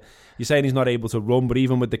kind of? You're saying he's not able to run, but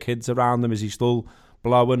even with the kids around him, is he still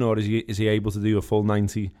blowing, or is he able to do a full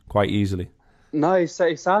 90 quite easily? No, he's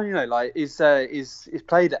like he's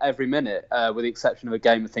played every minute, with the exception of a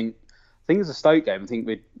game. I think it was a Stoke game. I think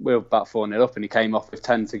we were about 4-0 up, and he came off with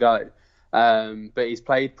 10 to go. But he's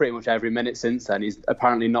played pretty much every minute since then. He's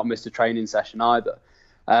apparently not missed a training session either.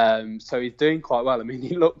 So he's doing quite well. I mean,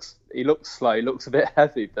 he looks slow, he looks a bit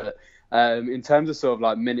heavy, but in terms of sort of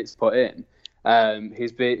like minutes put in,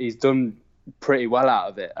 he's done pretty well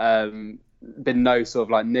out of it. Been no sort of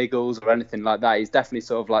like niggles or anything like that. He's definitely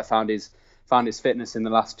sort of like found his fitness in the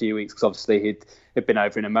last few weeks, because obviously he'd been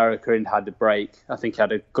over in America and had a break. I think he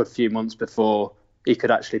had a good few months before he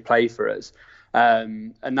could actually play for us.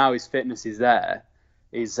 And now his fitness is there.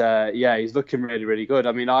 He's looking really, really good.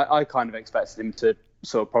 I mean, I kind of expected him to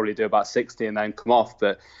sort of probably do about 60 and then come off,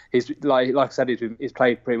 but he's like I said, he's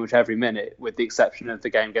played pretty much every minute, with the exception of the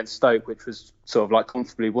game against Stoke, which was sort of like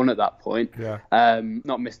comfortably won at that point. Yeah.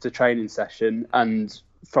 Not missed a training session, and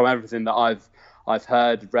from everything that I've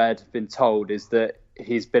heard, read, been told, is that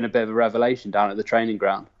he's been a bit of a revelation down at the training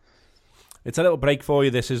ground. It's a little break for you,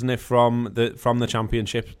 this, isn't it, from the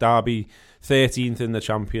Championship? Derby 13th in the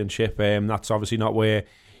Championship. That's obviously not where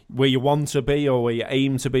you want to be, or where you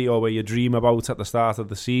aim to be, or where you dream about at the start of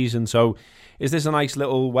the season. So is this a nice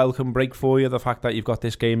little welcome break for you, the fact that you've got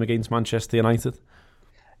this game against Manchester United?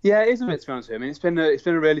 Yeah, it is a bit, to be honest with you. I mean, it's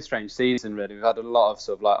been a really strange season. Really, we've had a lot of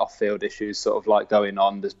sort of like off-field issues, sort of like going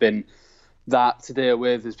on. There's been that to deal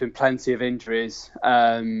with. There's been plenty of injuries,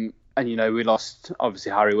 and we lost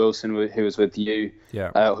obviously Harry Wilson, who was with you, who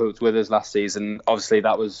was with us last season. Obviously,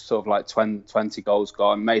 that was sort of like 20 goals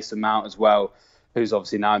gone. Mason Mount as well, who's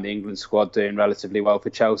obviously now in the England squad doing relatively well for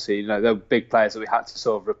Chelsea. They're big players that we had to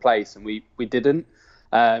sort of replace, and we didn't.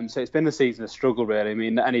 So it's been a season of struggle, really. I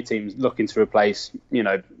mean, any team looking to replace,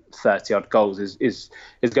 30 odd goals is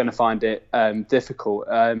going to find it difficult.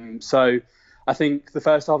 So I think the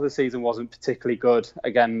first half of the season wasn't particularly good.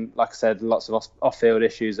 Again, like I said, lots of off-field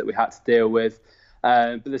issues that we had to deal with.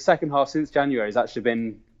 But the second half since January has actually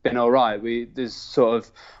been all right. There's sort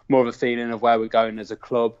of more of a feeling of where we're going as a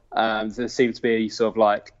club. There seems to be sort of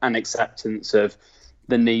like an acceptance of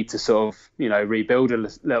the need to sort of, rebuild a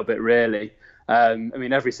little bit, really. I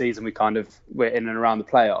mean, every season we're in and around the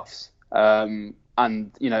playoffs.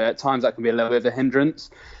 And, at times that can be a little bit of a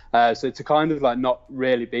hindrance. So to kind of like not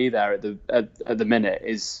really be there at the minute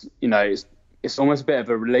is, it's almost a bit of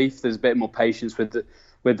a relief. There's a bit more patience with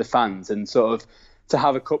the fans, and sort of to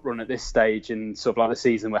have a cup run at this stage in sort of like the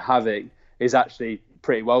season we're having is actually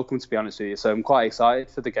pretty welcome, to be honest with you. So I'm quite excited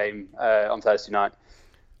for the game on Thursday night.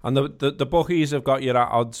 And the bookies have got you at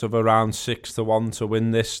odds of around 6-1 to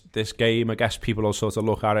win this game. I guess people will sort of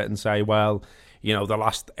look at it and say, well, the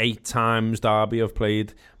last 8 times Derby have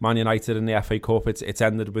played Man United in the FA Cup, it's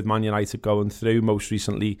ended with Man United going through, most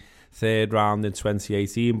recently third round in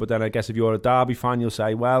 2018. But then I guess if you're a Derby fan, you'll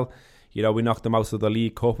say, well, we knocked them out of the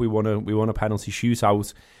League Cup, we won a penalty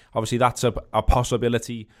shootout. Obviously, that's a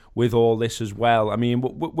possibility with all this as well. I mean,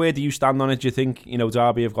 where do you stand on it? Do you think,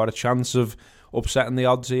 Derby have got a chance of upsetting the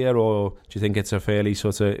odds here, or do you think it's a fairly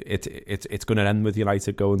sort of it's going to end with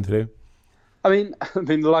United going through? I mean,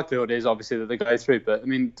 the likelihood is obviously that they go through, but I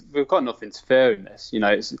mean, we've got nothing to fear in this.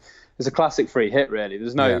 It's a classic free hit, really.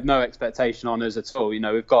 There's no expectation on us at all.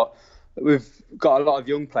 We've got a lot of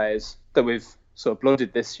young players that we've sort of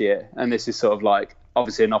blooded this year, and this is sort of like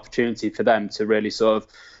obviously an opportunity for them to really sort of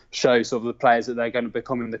show sort of the players that they're going to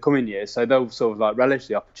become in the coming years. So they'll sort of like relish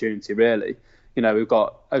the opportunity, really. We've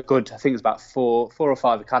got a good, I think it's about four or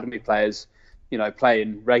five academy players,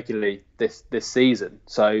 playing regularly this season.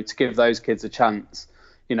 So to give those kids a chance,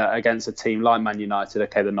 against a team like Man United,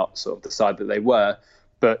 okay, they're not sort of the side that they were,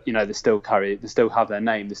 but they still have their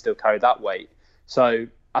name, they still carry that weight. So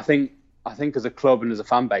I think as a club and as a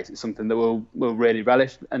fan base, it's something that we'll really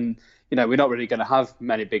relish. And we're not really going to have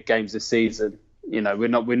many big games this season. We're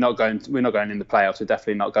not going in the playoffs. We're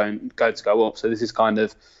definitely not going to go up. So this is kind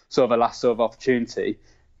of sort of a last sort of opportunity,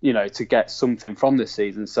 to get something from this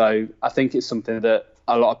season. So I think it's something that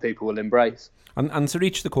a lot of people will embrace. And to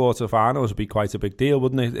reach the quarterfinals would be quite a big deal,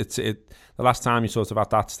 wouldn't it? The last time you sort of at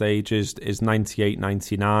that stage is 98,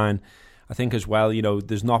 99. I think as well,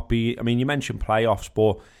 there's not be. I mean, you mentioned playoffs,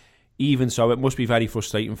 but even so, it must be very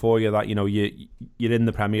frustrating for you that you're in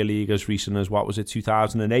the Premier League as recent as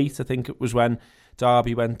 2008. I think it was when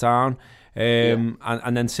Derby went down.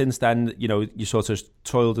 And then since then, you sort of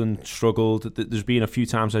toiled and struggled. There's been a few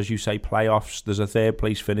times, as you say, playoffs. There's a third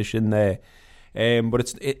place finish in there.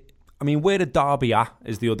 But I mean, where did Derby at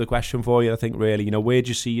is the other question for you, I think, really. Where do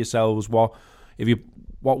you see yourselves? What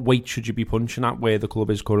weight should you be punching at where the club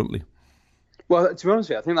is currently? Well, to be honest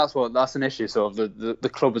with you, I think that's an issue sort of the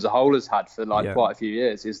club as a whole has had for quite a few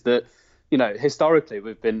years, is that, historically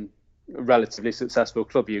we've been a relatively successsul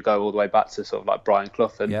club. You go all the way back to sort of like Brian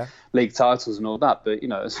Clough and league titles and all that, but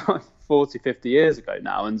it's like 40, 50 years ago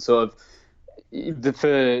now, and sort of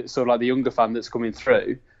for sort of like the younger fan that's coming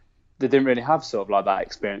through, they didn't really have sort of like that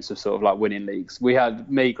experience of sort of like winning leagues.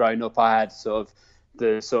 Me growing up, I had sort of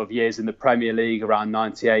the sort of years in the Premier League around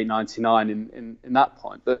 98, 99 in that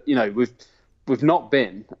point, but we've not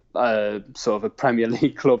been sort of a Premier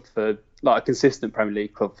League club for like a consistent Premier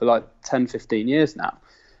League club for like 10, 15 years now.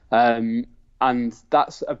 And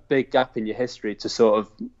that's a big gap in your history to sort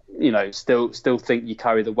of, still think you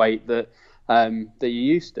carry the weight that you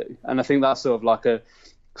used to. And I think that's sort of like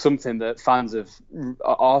something that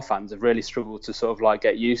our fans have really struggled to sort of like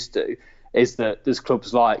get used to, is that there's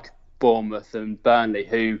clubs like Bournemouth and Burnley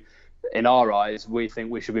who, in our eyes, we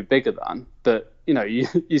think we should be bigger than. But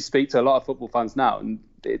you speak to a lot of football fans now, and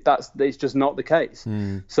it's just not the case.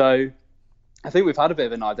 So I think we've had a bit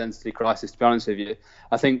of an identity crisis, to be honest with you.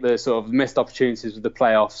 I think the sort of missed opportunities with the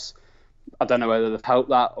playoffs, I don't know whether they've helped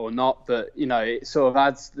that or not, but it sort of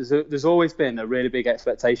adds. There's always been a really big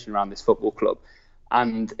expectation around this football club,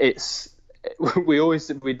 and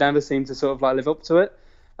we never seem to sort of like live up to it.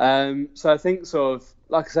 So I think sort of,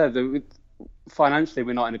 like I said, financially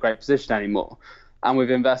we're not in a great position anymore. and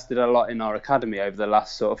we've invested a lot in our academy over the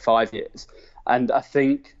last sort of 5 years. And I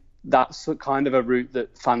think that's kind of a route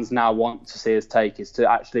that fans now want to see us take, is to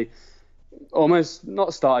actually almost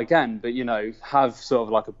not start again, but, you know, have sort of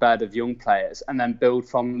like a bed of young players and then build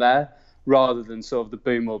from there, rather than sort of the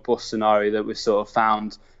boom or bust scenario that we've sort of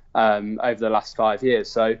found over the last 5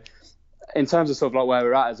 years. So in terms of sort of like where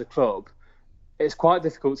we're at as a club, it's quite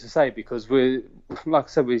difficult to say, because we, like I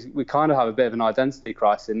said, we kind of have a bit of an identity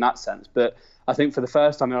crisis in that sense. But I think for the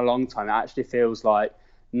first time in a long time, it actually feels like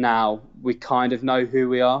now we kind of know who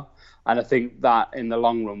we are. And I think that in the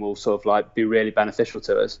long run will sort of like be really beneficial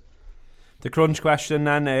to us. The crunch question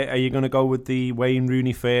then, are you going to go with the Wayne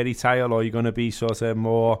Rooney fairy tale, or are you going to be sort of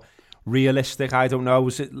more realistic? I don't know.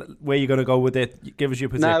 Where are you going to go with it? Give us your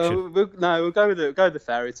prediction. We'll go with the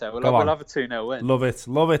fairy tale. We'll have a 2-0 win. Love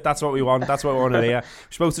it. That's what we want. That's what we want to hear.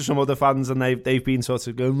 We spoke to some other fans, and they've been sort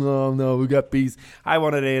of going, no, we get beat. I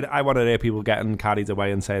want to hear people getting carried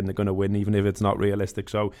away and saying they're going to win, even if it's not realistic.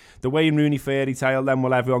 So the Wayne Rooney fairy tale, then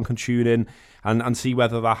everyone can tune in and see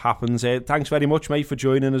whether that happens. Thanks very much, mate, for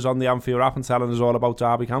joining us on the Anfield app and telling us all about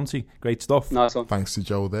Derby County. Great stuff. Nice one. Thanks to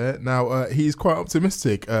Joel there. Now, he's quite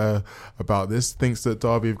optimistic about this, thinks that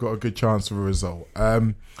Derby have got a good chance of a result.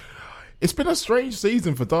 It's been a strange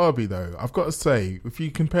season for Derby, though. I've got to say, if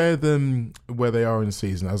you compare them where they are in the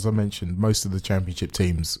season, as I mentioned, most of the Championship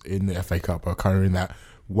teams in the FA Cup are kind of in that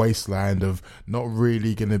wasteland of not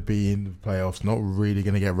really going to be in the playoffs, not really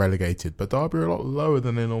going to get relegated. But Derby are a lot lower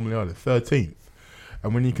than they normally are. They're 13th.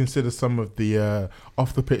 And when you consider some of the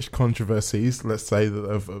off-the-pitch controversies, let's say, that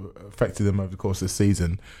have affected them over the course of the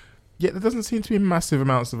season, yet there doesn't seem to be massive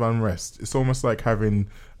amounts of unrest. It's almost like having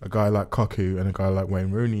a guy like Koku and a guy like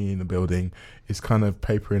Wayne Rooney in the building is kind of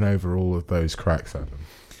papering over all of those cracks at them.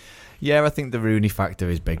 Yeah, I think the Rooney factor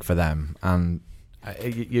is big for them. And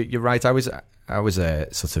you're right. I was a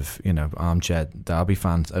sort of, you know, armchair Derby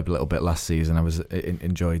fan a little bit last season. I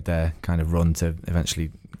enjoyed their kind of run to eventually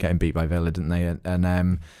getting beat by Villa, didn't they?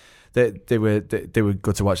 And they were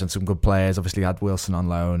good to watch, and some good players. Obviously, had Wilson on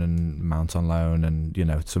loan and Mount on loan, and you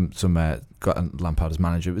know some got Lampard as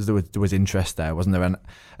manager. There was interest there, wasn't there?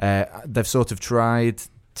 And they've sort of tried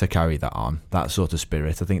to carry that on, that sort of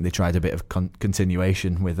spirit. I think they tried a bit of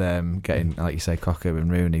continuation with getting, like you say, Koku and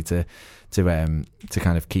Rooney to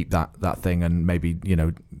kind of keep that thing, and maybe, you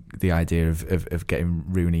know, the idea of getting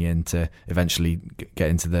Rooney in to eventually get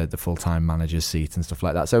into the full-time manager's seat and stuff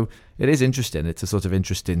like that. So it is interesting. It's a sort of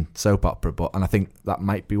interesting soap opera, and I think that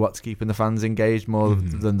might be what's keeping the fans engaged more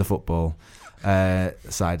than the football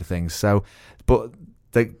side of things. So, but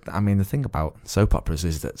the thing about soap operas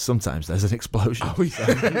is that sometimes there's an explosion. Oh,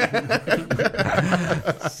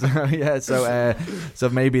 yeah. So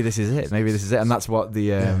maybe this is it. And that's what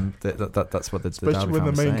that's what the especially Derby when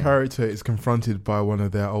the main saying. Character is confronted by one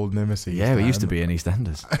of their old nemesis. Yeah, we used to be in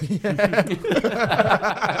EastEnders.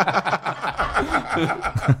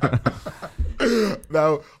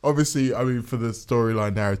 Now, obviously, I mean, for the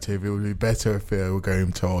storyline narrative, it would be better if it were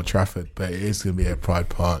going to Old Trafford, but it is going to be at Pride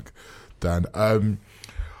Park, Dan.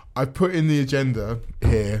 I put in the agenda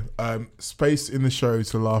here space in the show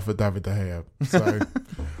to laugh at David De Gea. So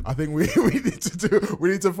I think we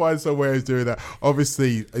need to find some way of doing that.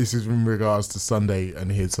 Obviously, this is in regards to Sunday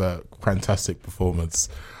and his fantastic performance.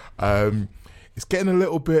 It's getting a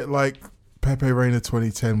little bit like Pepe Reina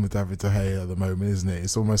 2010 with David De Gea at the moment, isn't it?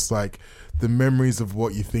 It's almost like the memories of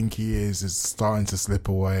what you think he is starting to slip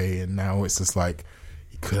away, and now it's just like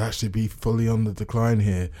he could actually be fully on the decline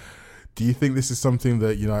here. Do you think this is something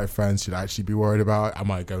that United fans should actually be worried about?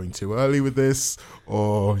 Am I going too early with this?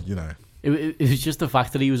 Or, you know... It was just the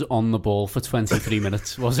fact that he was on the ball for 23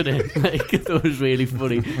 minutes, wasn't it? Like, that was really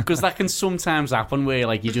funny. Because that can sometimes happen where,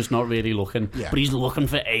 like, you're just not really looking. Yeah. But he's looking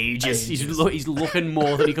for ages. He's looking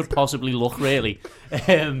more than he could possibly look, really.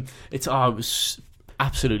 It was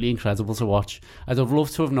absolutely incredible to watch. I'd have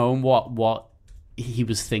loved to have known what he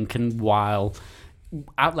was thinking while...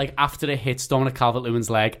 after it hits Dominic Calvert-Lewin's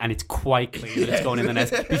leg and it's quite clear that it's going in the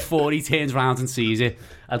net before he turns around and sees it.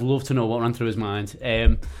 I'd love to know what ran through his mind.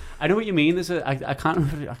 I know what you mean. I can't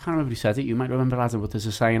remember who said it. You might remember, Adam, but there's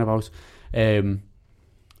a saying about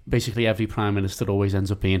basically every prime minister always ends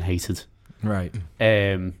up being hated. Right.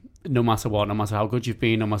 No matter what, no matter how good you've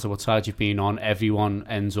been, no matter what side you've been on, everyone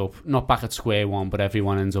ends up, not back at square one, but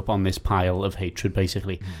everyone ends up on this pile of hatred,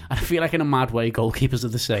 basically. And I feel like in a mad way, goalkeepers are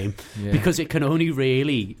the same. Yeah. Because it can only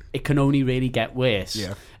really get worse.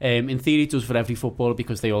 Yeah. In theory, it does for every footballer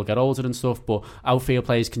because they all get older and stuff, but outfield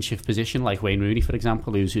players can shift position, like Wayne Rooney, for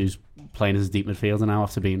example, who's playing as a deep midfielder now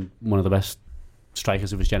after being one of the best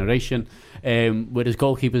strikers of his generation. Whereas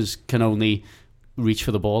goalkeepers can only reach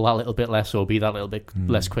for the ball that little bit less or be that little bit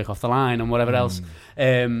less quick off the line and whatever else.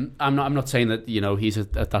 I'm not saying that he's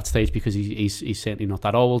at that stage because he's certainly not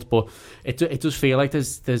that old, but it does feel like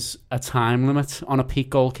there's a time limit on a peak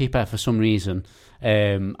goalkeeper for some reason,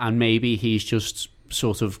 and maybe he's just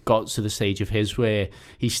sort of got to the stage of his where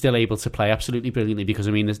he's still able to play absolutely brilliantly, because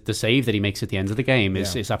I mean the save that he makes at the end of the game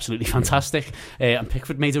is absolutely fantastic, and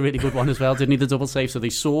Pickford made a really good one as well, didn't he, the double save, so they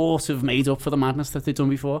sort of made up for the madness that they'd done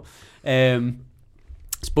before.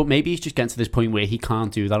 But maybe he's just getting to this point where he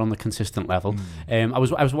can't do that on the consistent level. I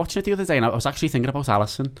was watching it the other day and I was actually thinking about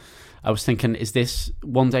Alisson. I was thinking, is this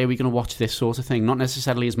one day, are we going to watch this sort of thing? Not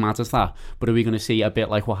necessarily as mad as that, but are we going to see a bit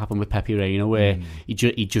like what happened with Pepe Reina, where he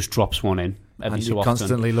just drops one in every so often?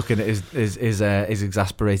 Constantly looking at his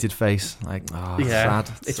exasperated face, like, sad.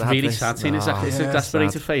 It's really sad seeing his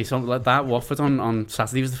exasperated face. Like that Watford on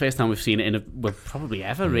Saturday was the first time we've seen it probably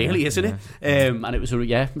ever, really, isn't it? And it was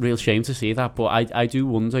a real shame to see that. But I do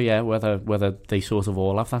wonder, whether they sort of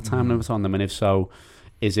all have that time limit on them, and if so,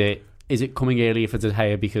 is it coming earlier for De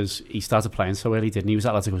Gea because he started playing so early, didn't he? He was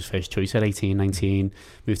Atletico's first choice at 18, 19,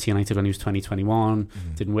 moved to United when he was 20, 21,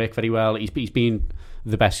 didn't work very well. He's been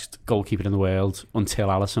the best goalkeeper in the world until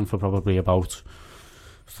Alisson for probably about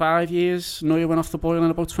 5 years. Neuer went off the boil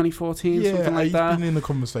in about 2014, something like that. He's been in the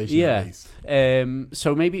conversation at least.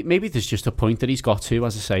 So maybe there's just a point that he's got to,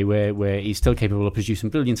 as I say, where he's still capable of producing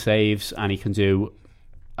brilliant saves, and he can do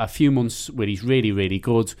a few months where he's really, really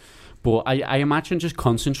good. But I imagine just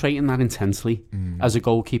concentrating that intensely as a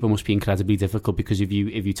goalkeeper must be incredibly difficult, because if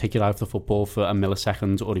you take your eye off the football for a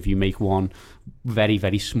millisecond, or if you make one very,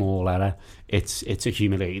 very small error, it's a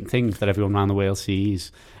humiliating thing that everyone around the world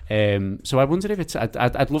sees. So I wonder if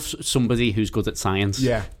I'd love somebody who's good at science,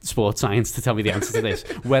 sports science, to tell me the answer to this.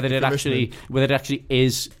 whether it actually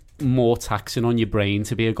is more taxing on your brain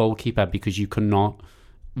to be a goalkeeper, because you cannot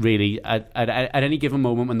really at any given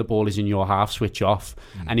moment when the ball is in your half switch off,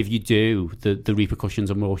 and if you do, the repercussions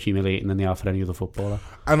are more humiliating than they are for any other footballer.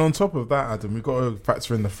 And on top of that, Adam, we've got to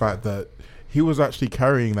factor in the fact that he was actually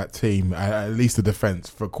carrying that team, at least the defence,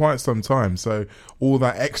 for quite some time. So all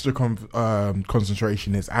that extra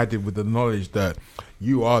concentration is added with the knowledge that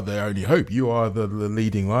you are the only hope, you are the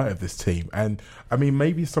leading light of this team. And I mean,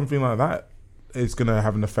 maybe something like that is going to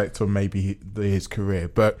have an effect on maybe his career.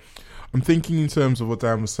 But I'm thinking in terms of what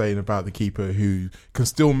Dan was saying about the keeper who can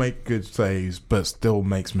still make good saves but still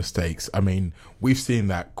makes mistakes. I mean, we've seen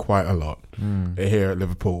that quite a lot here at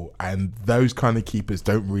Liverpool, and those kind of keepers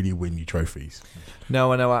don't really win you trophies.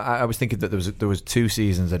 No, I know. I was thinking that there was 2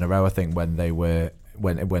 seasons in a row, I think, when they were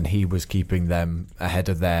when he was keeping them ahead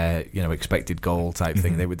of their expected goal type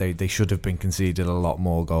thing. They should have been conceded a lot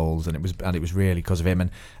more goals, and it was really because of him.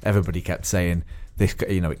 And everybody kept saying this,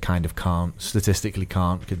 it kind of statistically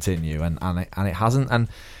can't continue, and it hasn't. And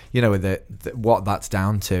what that's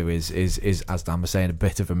down to is as Dan was saying, a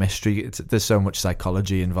bit of a mystery. There's so much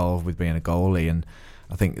psychology involved with being a goalie, and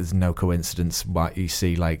I think there's no coincidence why you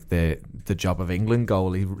see like the job of England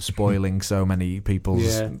goalie spoiling so many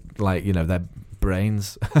people's their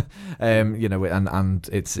brains, and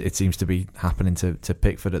it seems to be happening to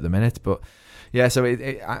Pickford at the minute, but. Yeah, so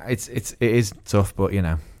it is tough, but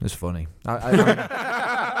it's funny.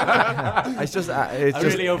 It's just. I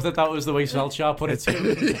really hope that was the way Solskjaer put it too.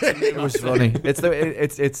 It was funny. It's the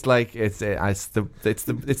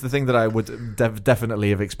thing that I would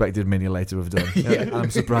definitely have expected Mignolet to have done. And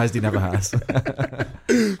I'm surprised he never has.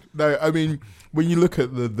 No, I mean, when you look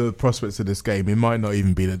at the prospects of this game, it might not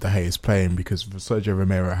even be that De Gea is playing, because Sergio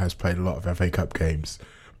Romero has played a lot of FA Cup games.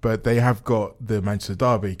 But they have got the Manchester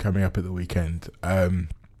Derby coming up at the weekend. I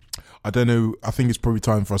don't know. I think it's probably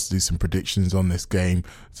time for us to do some predictions on this game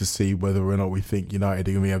to see whether or not we think United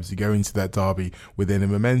are going to be able to go into that derby with any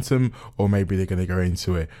momentum, or maybe they're going to go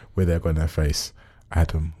into it with their gun in their face.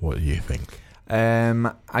 Adam, what do you think?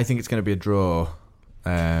 I think it's going to be a draw,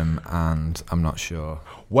 and I'm not sure.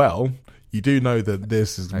 Well, you do know that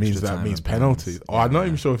means penalties. I'm not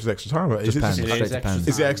even sure if it's extra time. Is it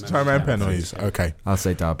extra time and penalties? Okay. I'll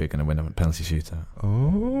say Derby are going to win a penalty shootout.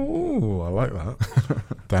 Oh, I like that.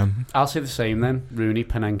 Dan? I'll say the same then. Rooney,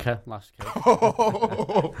 Panenka, last kick.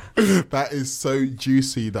 That is so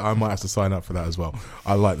juicy that I might have to sign up for that as well.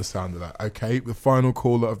 I like the sound of that. Okay, the final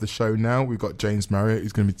caller of the show now. We've got James Marriott,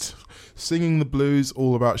 who's going to be singing the blues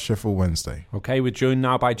all about Sheffield Wednesday. Okay, we're joined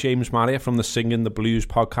now by James Marriott from the Singing the Blues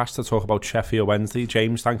podcast to talk about Sheffield Wednesday.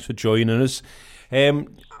 James, thanks for joining us. I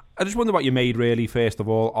just wonder what you made, really, first of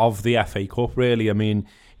all, of the FA Cup, really. I mean,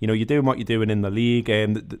 you're doing what you're doing in the league,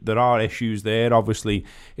 and there are issues there, obviously.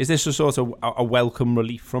 Is this a sort of a welcome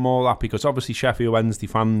relief from all that? Because obviously Sheffield Wednesday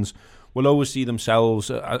fans will always see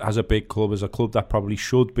themselves as a big club, as a club that probably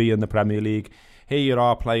should be in the Premier League. here you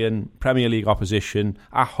are playing Premier League opposition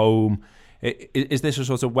at home. Is this a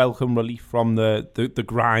sort of welcome relief from the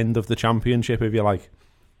grind of the Championship, if you like?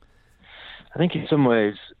 I think in some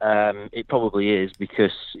ways it probably is,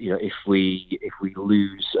 because if we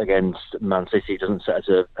lose against Man City, it doesn't set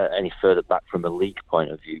us any further back from a league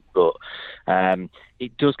point of view. But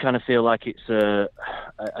it does kind of feel like it's a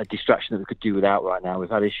distraction that we could do without right now. We've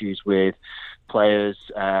had issues with players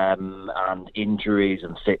and injuries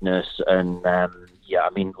and fitness, and I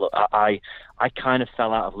mean, look, I kind of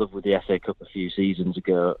fell out of love with the FA Cup a few seasons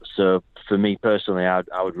ago. So for me personally,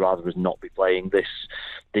 I would rather us not be playing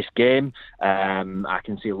this game. I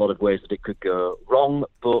can see a lot of ways that it could go wrong,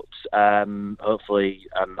 but hopefully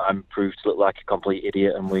I'm proved to look like a complete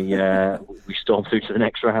idiot and we storm through to the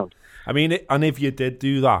next round. I mean, and if you did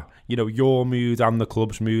do that, your mood and the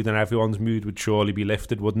club's mood and everyone's mood would surely be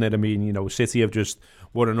lifted, wouldn't it? I mean, City have just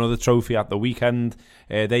won another trophy at the weekend.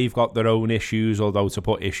 They've got their own issues, although to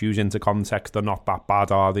put issues into context, they're not that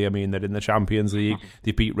bad, are they? I mean, they're in the Champions League.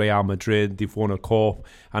 They beat Real Madrid. They've won a cup.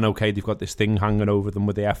 And okay, they've got this thing hanging over them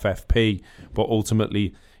with the FFP, but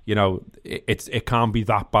ultimately, it can't be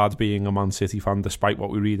that bad being a Man City fan, despite what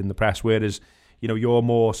we read in the press. Whereas, you're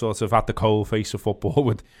more sort of at the cold face of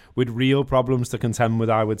football with real problems to contend with,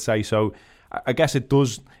 I would say. So I guess it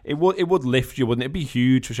would lift you, wouldn't it? It'd be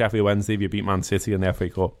huge for Sheffield Wednesday if you beat Man City in the FA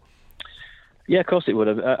Cup. Yeah, of course it would.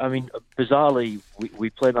 I mean, bizarrely, we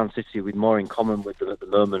play Man City with more in common with them at the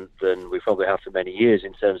moment than we probably have for many years,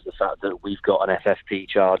 in terms of the fact that we've got an FFP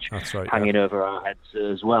charge hanging over our heads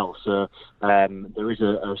as well. So there is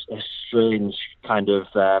a strange kind of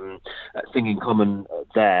thing in common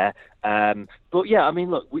there. But yeah, I mean,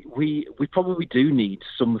 look, we probably do need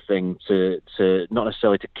something to not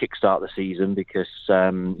necessarily to kickstart the season, because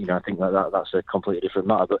I think that's a completely different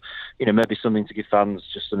matter. But maybe something to give fans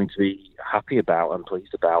just something to be happy about and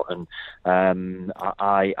pleased about. And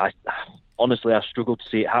I honestly, I struggle to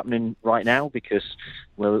see it happening right now, because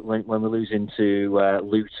when we're losing to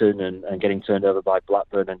Luton and getting turned over by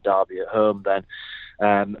Blackburn and Derby at home, then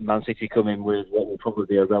Man City coming with what will probably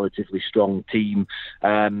be a relatively strong team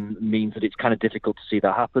means that it's kind of difficult to see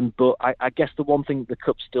that happen. But I guess the one thing the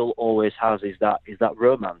Cup still always has is that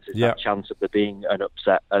romance, that chance of there being an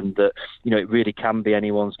upset, and that it really can be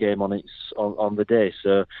anyone's game on the day.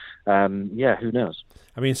 So who knows?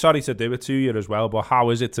 I mean, sorry to do it to you as well, but how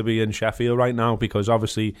is it to be in Sheffield right now? Because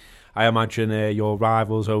obviously, I imagine your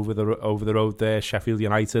rivals over the road there, Sheffield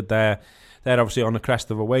United, they're obviously on the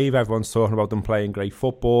crest of a wave. Everyone's talking about them playing great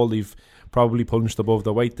football. They've probably punched above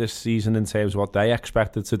their weight this season in terms of what they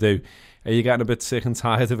expected to do. Are you getting a bit sick and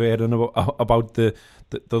tired of hearing about the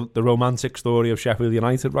romantic story of Sheffield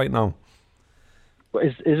United right now? Well,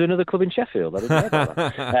 is there another club in Sheffield? I didn't know about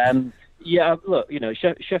that. Yeah, look,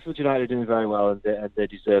 Sheffield United are doing very well, and they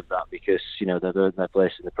deserve that, because they've earned their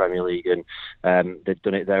place in the Premier League, and they've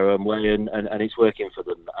done it their own way, and it's working for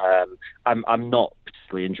them. I'm not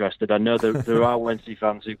particularly interested. I know there are Wednesday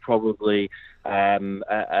fans who probably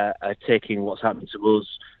are taking what's happened to us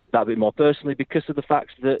that bit more personally, because of the fact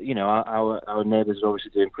that our neighbours are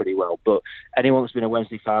obviously doing pretty well. But anyone that's been a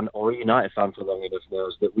Wednesday fan or a United fan for long enough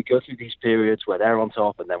knows that we go through these periods where they're on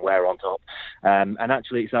top and then we're on top, and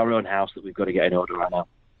actually it's our own house that we've got to get in order right now.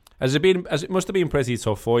 As it must have been pretty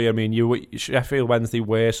tough for you. I mean, Sheffield Wednesday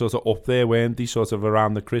were sort of up there, weren't they, sort of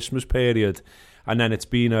around the Christmas period, and then it's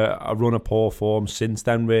been a run of poor form since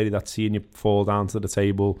then, really, that's seen you fall down to the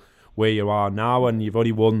table where you are now, and you've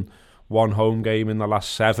only won one home game in the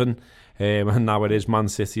last 7, and now it is Man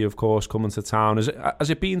City, of course, coming to town. Has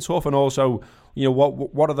it been tough? And also,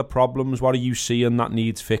 what are the problems? What are you seeing that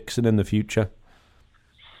needs fixing in the future?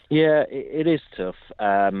 Yeah, it is tough.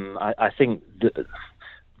 I think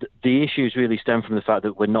the issues really stem from the fact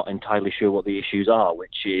that we're not entirely sure what the issues are,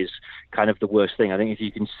 which is kind of the worst thing. I think if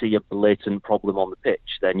you can see a blatant problem on the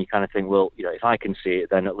pitch, then you kind of think, well, if I can see it,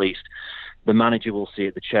 then at least the manager will see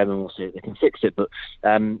it, the chairman will see it, they can fix it. But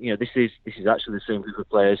this is actually the same group of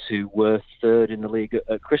players who were third in the league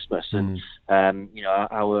at Christmas, and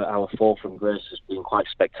our fall from grace has been quite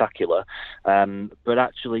spectacular. But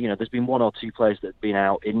actually, there's been 1 or 2 players that have been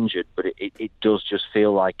out injured, but it does just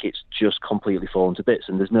feel like it's just completely fallen to bits,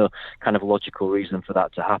 and there's no kind of logical reason for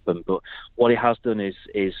that to happen. But what it has done is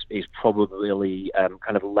probably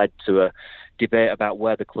kind of led to a debate about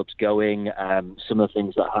where the club's going, some of the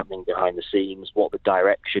things that are happening behind the scenes, what the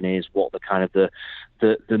direction is, what the kind of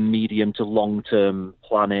the medium to long term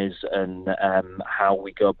plan is, and how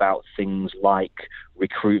we go about things like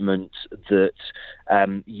recruitment, that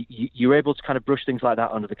you're able to kind of brush things like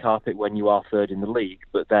that under the carpet when you are third in the league,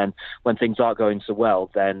 but then when things aren't going so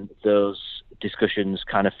well, then those discussions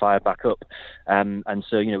kind of fire back up. And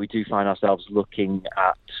so, we do find ourselves looking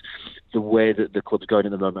at the way that the club's going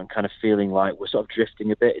at the moment and kind of feeling like we're sort of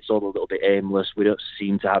drifting a bit. It's all a little bit aimless. We don't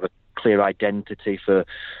seem to have a clear identity for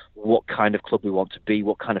what kind of club we want to be,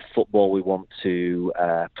 what kind of football we want to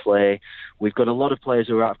play. We've got a lot of players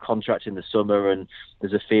who are out of contract in the summer, and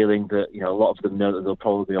there's a feeling that a lot of them know that they'll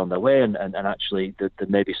probably be on their way, and actually there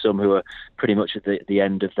may be some who are pretty much at the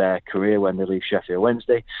end of their career when they leave Sheffield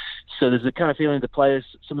Wednesday. So there's a kind of feeling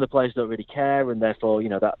some of the players don't really care, and therefore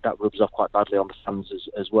that rubs off quite badly on the fans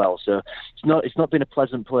as well. So it's not been a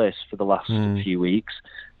pleasant place for the last few weeks.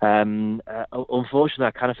 Unfortunately,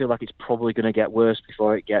 I kind of feel like it's probably going to get worse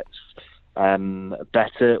before it gets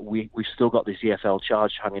better. We've still got this EFL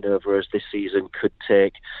charge hanging over us. This season could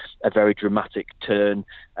take a very dramatic turn,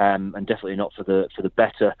 and definitely not for the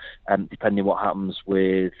better, depending what happens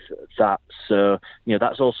with that. So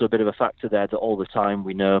that's also a bit of a factor there, that all the time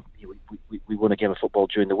we know we won a game of football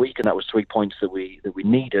during the week, and that was 3 points that we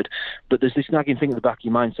needed. But there's this nagging thing at the back of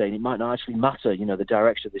your mind saying it might not actually matter. The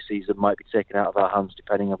direction of this season might be taken out of our hands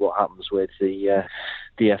depending on what happens with the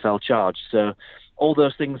EFL charge. So all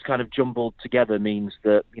those things kind of jumbled together means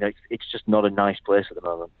that it's just not a nice place at the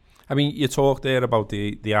moment. I mean, you talked there about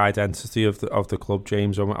the identity of the club,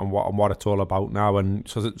 James, and what it's all about now. And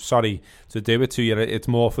so, sorry to do it to you, it's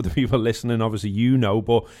more for the people listening. Obviously,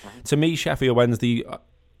 but to me, Sheffield Wednesday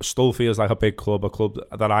still feels like a big club, a club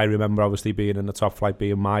that I remember obviously being in the top flight,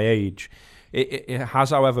 being my age. It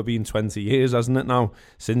has, however, been 20 years, hasn't it now,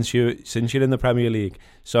 since you're in the Premier League?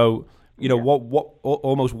 So,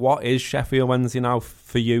 what is Sheffield Wednesday now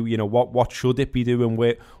for you? What should it be doing?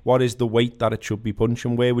 What is the weight that it should be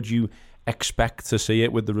punching? Where would you expect to see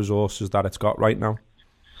it with the resources that it's got right now?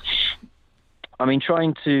 I mean,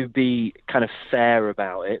 trying to be kind of fair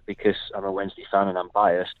about it, because I'm a Wednesday fan and I'm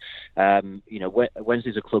biased.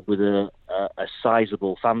 Wednesday's a club with a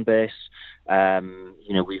sizable fan base.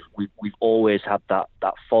 We've always had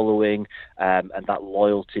that following and that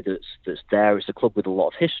loyalty that's there. It's a club with a lot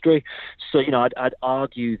of history. So I'd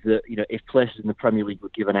argue that if places in the Premier League were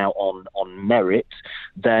given out on merit,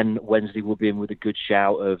 then Wednesday would be in with a good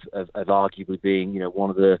shout of arguably being one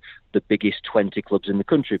of the biggest 20 clubs in the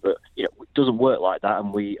country. But it doesn't work like that,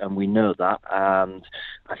 and we know that. And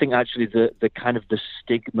I think actually the kind of the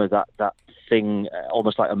stigma that thing,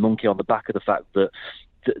 almost like a monkey on the back of the fact that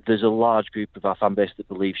there's a large group of our fan base that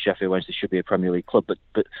believe Sheffield Wednesday should be a Premier League club,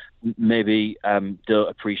 but maybe don't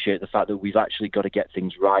appreciate the fact that we've actually got to get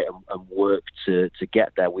things right and work to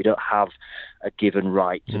get there. We don't have a given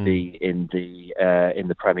right to be in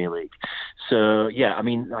the Premier League. So yeah, I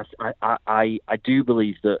mean, I do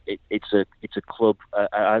believe that it's a club,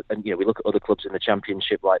 and we look at other clubs in the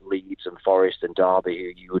Championship like Leeds and Forest and Derby,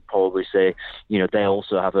 who you would probably say they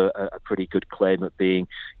also have a pretty good claim at being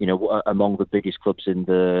among the biggest clubs in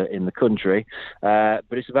the country, but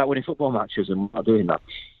it's about winning football matches and not doing that.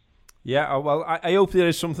 Yeah, well, I hope there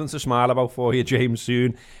is something to smile about for you, James,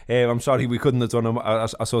 soon. I'm sorry we couldn't have done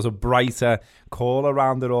a sort of brighter call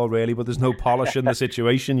around it all, really, but there's no polish in the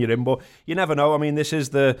situation you're in. But you never know. I mean, this is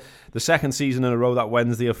the second season in a row that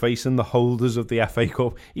Wednesday are facing the holders of the FA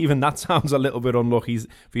Cup. Even that sounds a little bit unlucky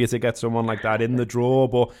for you to get someone like that in the draw.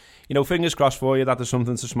 But, fingers crossed for you that there's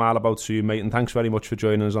something to smile about soon, mate. And thanks very much for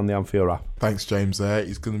joining us on the Anfield Wrap. Thanks, James.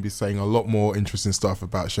 He's going to be saying a lot more interesting stuff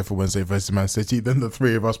about Sheffield Wednesday versus Man City than the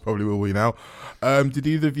three of us probably will be now. Did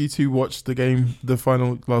either of you two watch the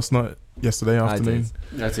final yesterday afternoon?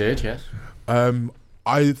 I did, yes.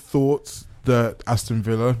 I thought that Aston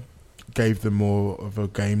Villa gave them more of a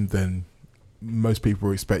game than most people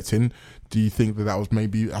were expecting. Do you think that was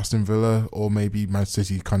maybe Aston Villa or maybe Man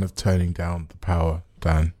City kind of turning down the power,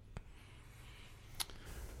 Dan?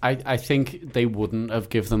 I think they wouldn't have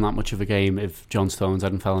given them that much of a game if John Stones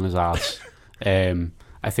hadn't fell on his arse.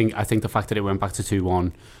 I think the fact that it went back to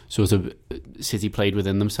 2-1, sort of City played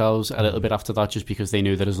within themselves a little bit after that, just because they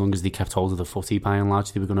knew that as long as they kept hold of the footy by and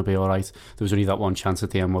large, they were going to be all right. There was only that one chance at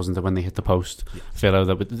the end, wasn't there, when they hit the post? Yeah. Villa,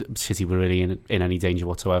 that City were really in any danger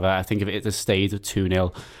whatsoever. I think if it had stayed at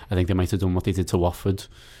 2-0, I think they might have done what they did to Watford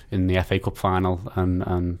in the FA Cup final and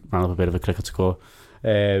ran up a bit of a cricket score.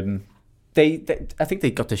 I think they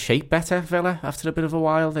got the shape better, Villa, after a bit of a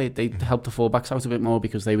while. They helped the fullbacks out a bit more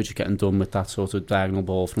because they were just getting done with that sort of diagonal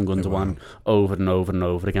ball from Gundogan over and over and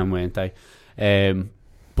over again, weren't they?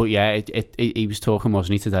 But yeah, he was talking,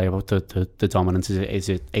 wasn't he, today about the dominance. Is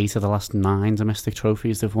it 8 of the last 9 domestic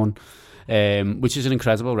trophies they've won? Which is an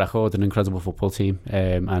incredible record, an incredible football team,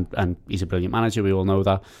 and he's a brilliant manager. We all know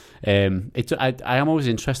that. I am always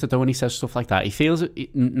interested though when he says stuff like that. He feels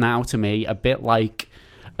now to me a bit like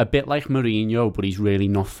Mourinho, but he's really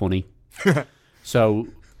not funny. So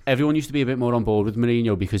everyone used to be a bit more on board with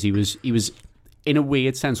Mourinho because he was in a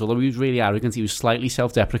weird sense, although he was really arrogant, he was slightly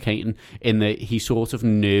self-deprecating in that he sort of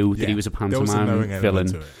knew that he was a pantomime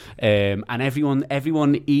villain. And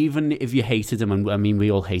everyone, even if you hated him, and I mean,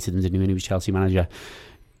 we all hated him, didn't we, when he was Chelsea manager,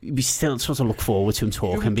 we still sort of look forward to him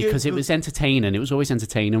talking because it was entertaining. It was always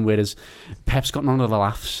entertaining, whereas Pep's got none of the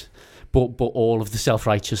laughs. But all of the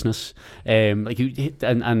self-righteousness, and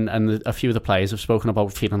a few of the players have spoken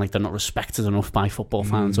about feeling like they're not respected enough by football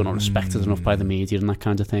fans or not respected enough by the media and that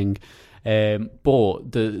kind of thing.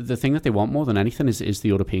 But the thing that they want more than anything is the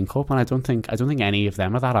European Cup, and I don't think any of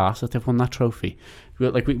them are that arsed that they've won that trophy.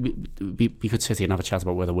 Like we could sit here and have a chat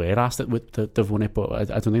about whether we're arsed that they've won it, but I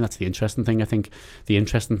don't think that's the interesting thing. I think the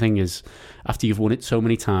interesting thing is after you've won it so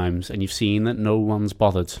many times and you've seen that no one's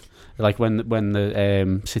bothered. Like when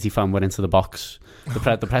the City fan went into the box, the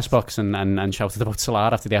press box, and shouted about Salah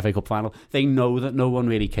after the FA Cup final, they know that no one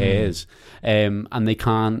really cares, and they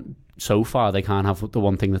can't. So far, they can't have the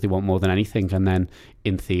one thing that they want more than anything. And then,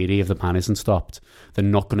 in theory, if the pan isn't stopped, they're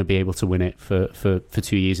not going to be able to win it for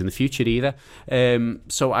 2 years in the future either.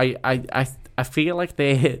 So I feel like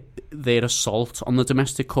their assault on the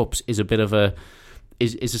domestic cups is a bit of a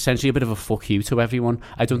is essentially a bit of a fuck you to everyone.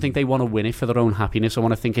 I don't think they want to win it for their own happiness.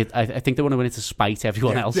 I think they want to win it to spite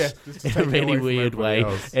everyone else in a really weird way,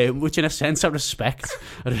 which in a sense I respect.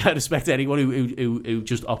 I respect anyone who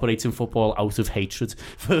just operates in football out of hatred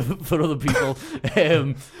for other people.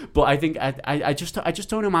 But I think I just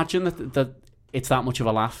don't imagine that it's that much of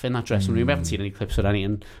a laugh in that dressing room. I haven't seen any clips or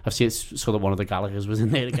anything. I've seen so that one of the Gallaghers was in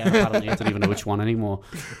there again. Apparently, I don't even know which one anymore.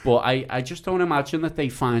 But I just don't imagine that they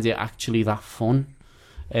find it actually that fun.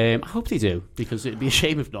 I hope they do, because it'd be a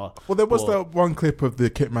shame if not. Well, there was that one clip of the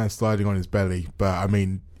kit man sliding on his belly, but I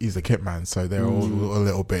mean, he's a kit man, so they're all a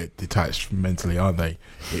little bit detached mentally, aren't they?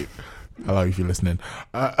 Hello, if you're listening.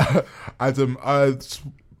 Adam,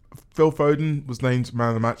 Phil Foden was named man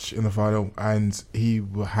of the match in the final, and he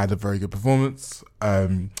had a very good performance.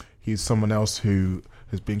 He's someone else who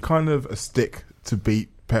has been kind of a stick to beat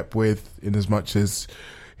Pep with, in as much as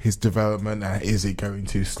his development, is it going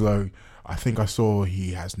too slow? I think I saw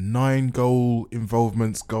he has 9 goals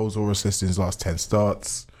or assists in his last 10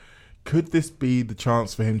 starts. Could this be the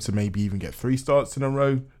chance for him to maybe even get 3 starts in a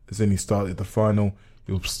row? As then he started the final,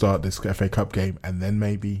 he'll start this FA Cup game, and then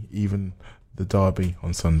maybe even the derby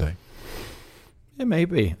on Sunday. Yeah,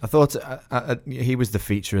 maybe. I thought he was the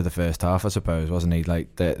feature of the first half, I suppose, wasn't he?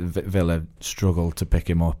 Like, the Villa struggled to pick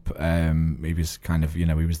him up. He was kind of, he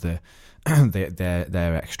was their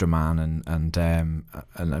extra man, and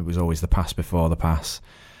it was always the pass before the pass.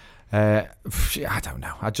 I don't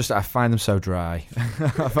know. I find them so dry.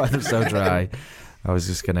 I find them so dry. I was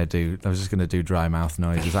just gonna do dry mouth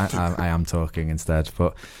noises. I am talking instead,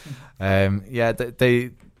 but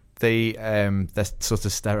their sort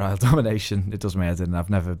of sterile domination, it does me head in.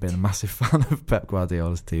 I've never been a massive fan of Pep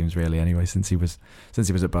Guardiola's teams, really, anyway, since he was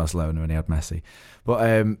at Barcelona and he had Messi. But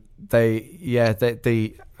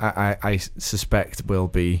I suspect will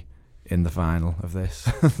be in the final of this.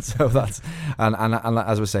 So that's and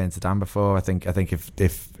as I was saying to Dan before, I think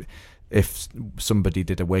if somebody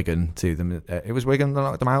did a Wigan to them, it was Wigan that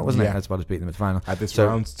knocked them out, wasn't it? As well as beating them at the final at this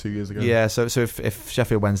round 2 years ago. Yeah, so if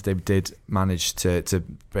Sheffield Wednesday did manage to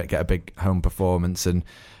get a big home performance and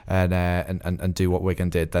do what Wigan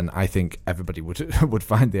did, then I think everybody would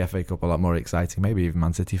find the FA Cup a lot more exciting. Maybe even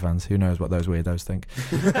Man City fans. Who knows what those weirdos think?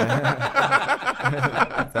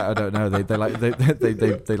 I don't know.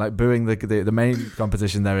 They like booing the main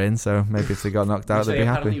competition they're in. So maybe if they got knocked out, they'd be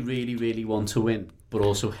happy. They apparently really, really want to win, but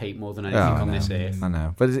also hate more than anything on this earth. I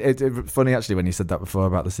know. But it's funny, actually, when you said that before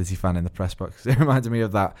about the City fan in the press box. It reminded me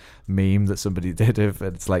of that meme that somebody did of,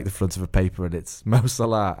 it's like the front of a paper and it's Mo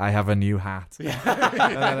Salah, I have a new hat.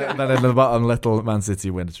 and then in the bottom, little Man City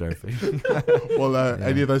win a trophy. Well,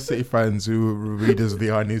 any of those City fans who were readers of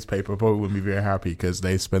the I newspaper probably wouldn't be very happy, because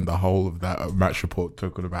they spent the whole of that match report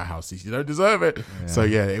talking about how City don't deserve it. Yeah. So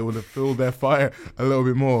it would have filled their fire a little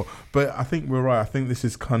bit more. But I think we're right. I think this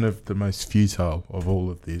is kind of the most futile of all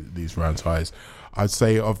of these round ties. I'd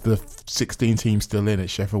say of the 16 teams still in it,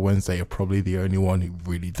 Sheffield Wednesday are probably the only one who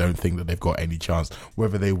really don't think that they've got any chance,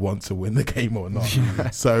 whether they want to win the game or not.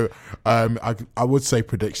 So I would say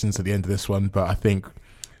predictions at the end of this one, but I think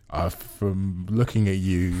from looking at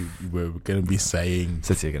you, we're going to be saying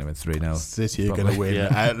City are going to win 3-0. City are going to win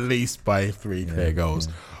at least by 3 clear goals.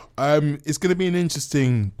 It's going to be an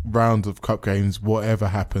interesting round of cup games, whatever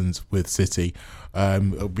happens with City.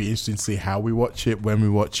 It'll be interesting to see how we watch it, when we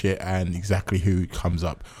watch it, and exactly who comes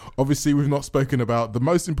up. Obviously, we've not spoken about the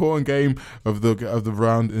most important game of the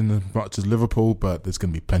round in as much as Liverpool, but there's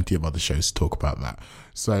going to be plenty of other shows to talk about that.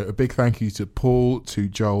 So a big thank you to Paul, to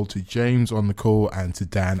Joel, to James on the call, and to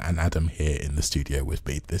Dan and Adam here in the studio with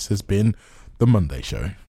me. This has been The Monday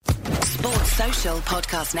Show. Sports Social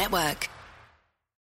Podcast Network.